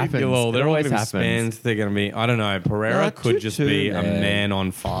always happens. They're It all always going to be happens. spans. They're going to be. I don't know. Pereira No, could just 2-2, be a man. man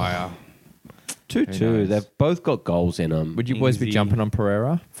on fire. 2-2. knows? They've both got goals in them. Would you boys be Ingsy. jumping on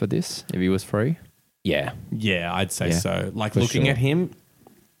Pereira for this if he was free? Yeah. Yeah, I'd say Yeah, so. Like for looking sure. at him,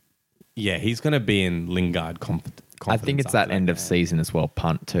 yeah, he's going to be in Lingard confidence. I think it's that end of season as well,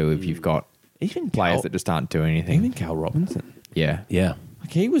 punt too, if you've got Even players Cal, that just aren't doing anything. even Cal Robinson. Yeah. Yeah.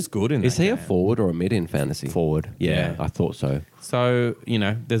 Like he was good in. Is that he a game. forward or a mid in fantasy? Forward. Yeah, Yeah. I thought so. So,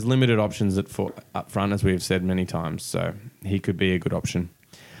 there's limited options up front, as we've said many times. So he could be a good option.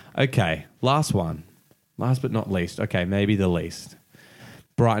 Okay, last one. Last but not least. Okay, maybe the least.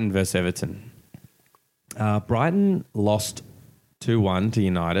 Brighton versus Everton. Brighton lost 2-1 to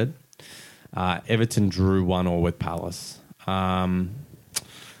United. Everton drew 1-1 with Palace.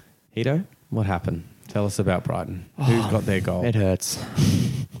 Hito, what happened? Tell us about Brighton. Who's got their goal? It hurts.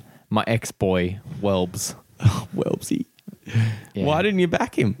 My ex-boy, Welbs. Welbsy. Yeah. Why didn't you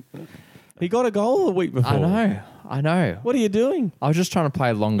back him? He got a goal the week before. I know. What are you doing? I was just trying to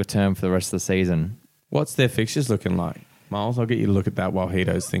play longer term for the rest of the season. What's their fixtures looking like? Miles, I'll get you to look at that while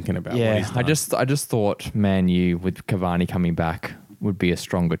Hito's thinking about what he's Yeah, done. I just thought Man U with Cavani coming back would be a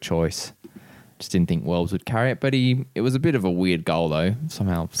stronger choice. Just didn't think Wells would carry it, but it was a bit of a weird goal though,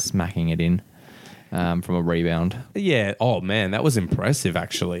 somehow smacking it in from a rebound. Yeah. Oh man, that was impressive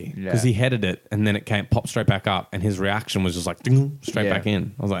actually. Yeah. Because he headed it and then it came popped straight back up, and his reaction was just like ding, straight Yeah. back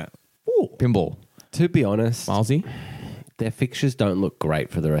in. I was like, ooh, Pinball. To be honest, Milesy. their fixtures don't look great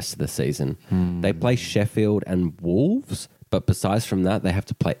for the rest of the season. They play Sheffield and Wolves, but besides from that, they have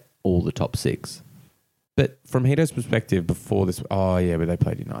to play all the top 6. But from Hito's perspective, before this, oh yeah, but they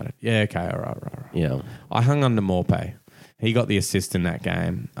played United. Yeah, okay, all right. Yeah. I hung on to Morpay. He got the assist in that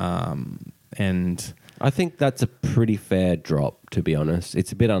game, and I think that's a pretty fair drop, to be honest.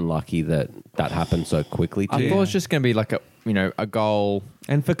 It's a bit unlucky that happened so quickly, too. I thought it was just going to be like a goal,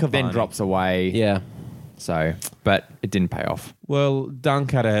 for Cavani. then drops away. Yeah. So, but it didn't pay off. Well,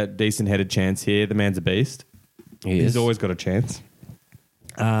 Dunk had a decent headed chance here. The man's a beast. He's always got a chance.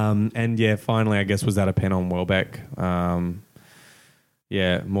 And yeah, finally, I guess, was that a pen on Welbeck?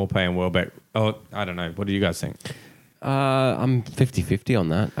 Yeah, Morpay and Welbeck. Oh, I don't know. What do you guys think? I'm 50-50 on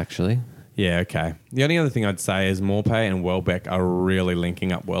that, actually. Yeah, okay. The only other thing I'd say is Morpay and Welbeck are really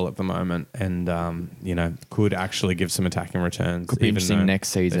linking up well at the moment, and could actually give some attacking returns. Could be even interesting though next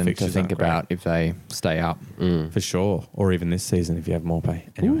season their to fixtures think aren't great. about if they stay up. For sure, or even this season if you have Morpay.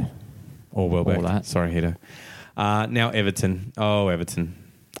 Anyway, or Welbeck. All that. Sorry, Hito. Now Everton. Oh, Everton.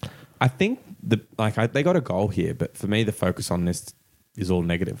 I think they got a goal here, but for me, the focus on this is all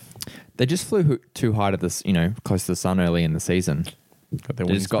negative. They just flew too high to this, close to the sun early in the season. Got their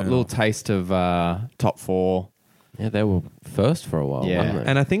They just got a wings little turned taste of top 4. Yeah, they were first for a while, Yeah. weren't off. they?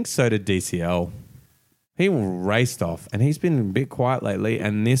 And I think so did DCL. He raced off, and he's been a bit quiet lately.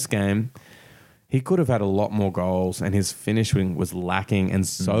 And this game, he could have had a lot more goals, and his finishing was lacking, and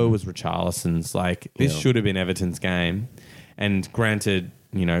so was Richarlison's. Like, this Yeah. should have been Everton's game. And granted,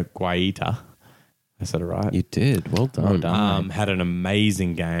 Guaita, I said it right. You did. Well done. Well done. Had an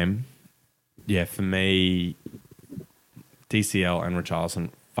amazing game. Yeah, for me, DCL and Richarlison,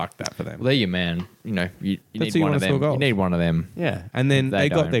 fuck that for them. Well, they're your man. You That's need who you one wanna of score them. You goals. need one of them. Yeah, and then They they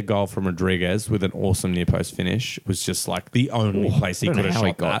got don't. their goal from Rodriguez with an awesome near post finish. It was just like the only place he I don't could know have how he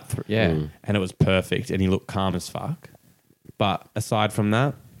shot got that. through. Yeah. And it was perfect, and he looked calm as fuck. But aside from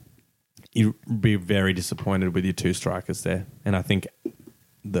that, you'd be very disappointed with your 2 strikers there. And I think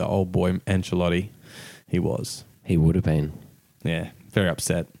the old boy Ancelotti, he was. He would have been. Yeah, very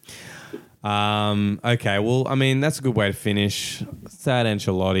upset. Okay, well, I mean, that's a good way to finish. Sad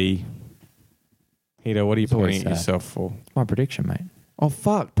Ancelotti. Hito, what are you It's always pointing at sad. yourself for? My prediction, mate. Oh,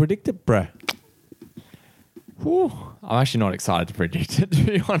 fuck. Predict it, bruh. Whew. I'm actually not excited to predict it, to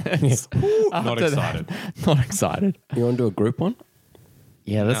be honest. Not After excited. that, not excited. You want to do a group one?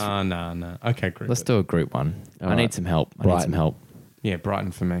 Yeah, No. Okay, group let's it. do a group one. All I right. need some help. I need Brighton. some help. Yeah,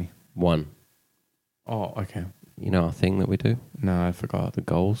 Brighton for me. 1. Oh, okay. You know our thing that we do? No, I forgot. The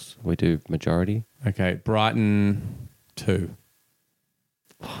goals. We do majority. Okay, Brighton 2.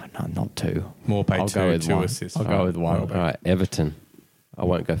 Oh, no, not 2. Morpay I'll 2, go with 2 one. assists. I'll go with one. Welbeck. All right, Everton. I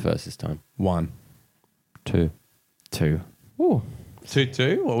won't go first this time. 1. 2. 2. Ooh.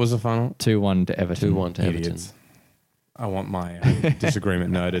 2-2? What was the final? 2-1 to Everton. 2-1 to Everton. Idiots. I want my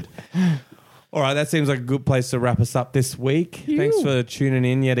disagreement noted. All right, that seems like a good place to wrap us up this week. Thanks for tuning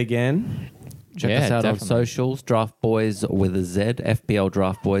in yet again. Check Yeah, us out on definitely. socials. Draft Boys with a Z. FPL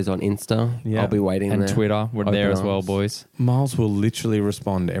Draft Boys on Insta. Yeah. I'll be waiting And there. Twitter. We're Open there as well, arms. boys. Miles will literally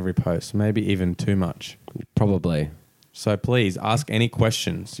respond to every post, maybe even too much. Probably. So please ask any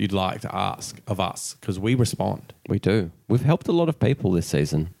questions you'd like to ask of us because we respond. We do. We've helped a lot of people this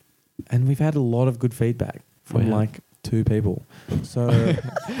season. And we've had a lot of good feedback from Yeah. like 2 people. So,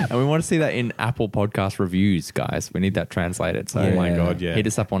 And we want to see that in Apple Podcast reviews, guys. We need that translated. So, oh my Yeah. God, yeah. hit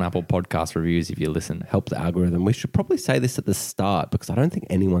us up on Apple Podcast reviews if you listen. Help the algorithm. We should probably say this at the start because I don't think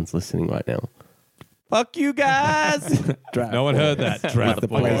anyone's listening right now. Fuck you guys. No one heard that. Draft the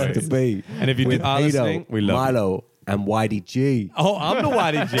place to Boys. be. And if you With are Hito, listening, we love you. Milo, and Whitey G. Oh, I'm the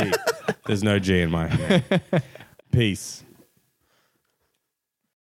Whitey G. There's no G in my name. Peace.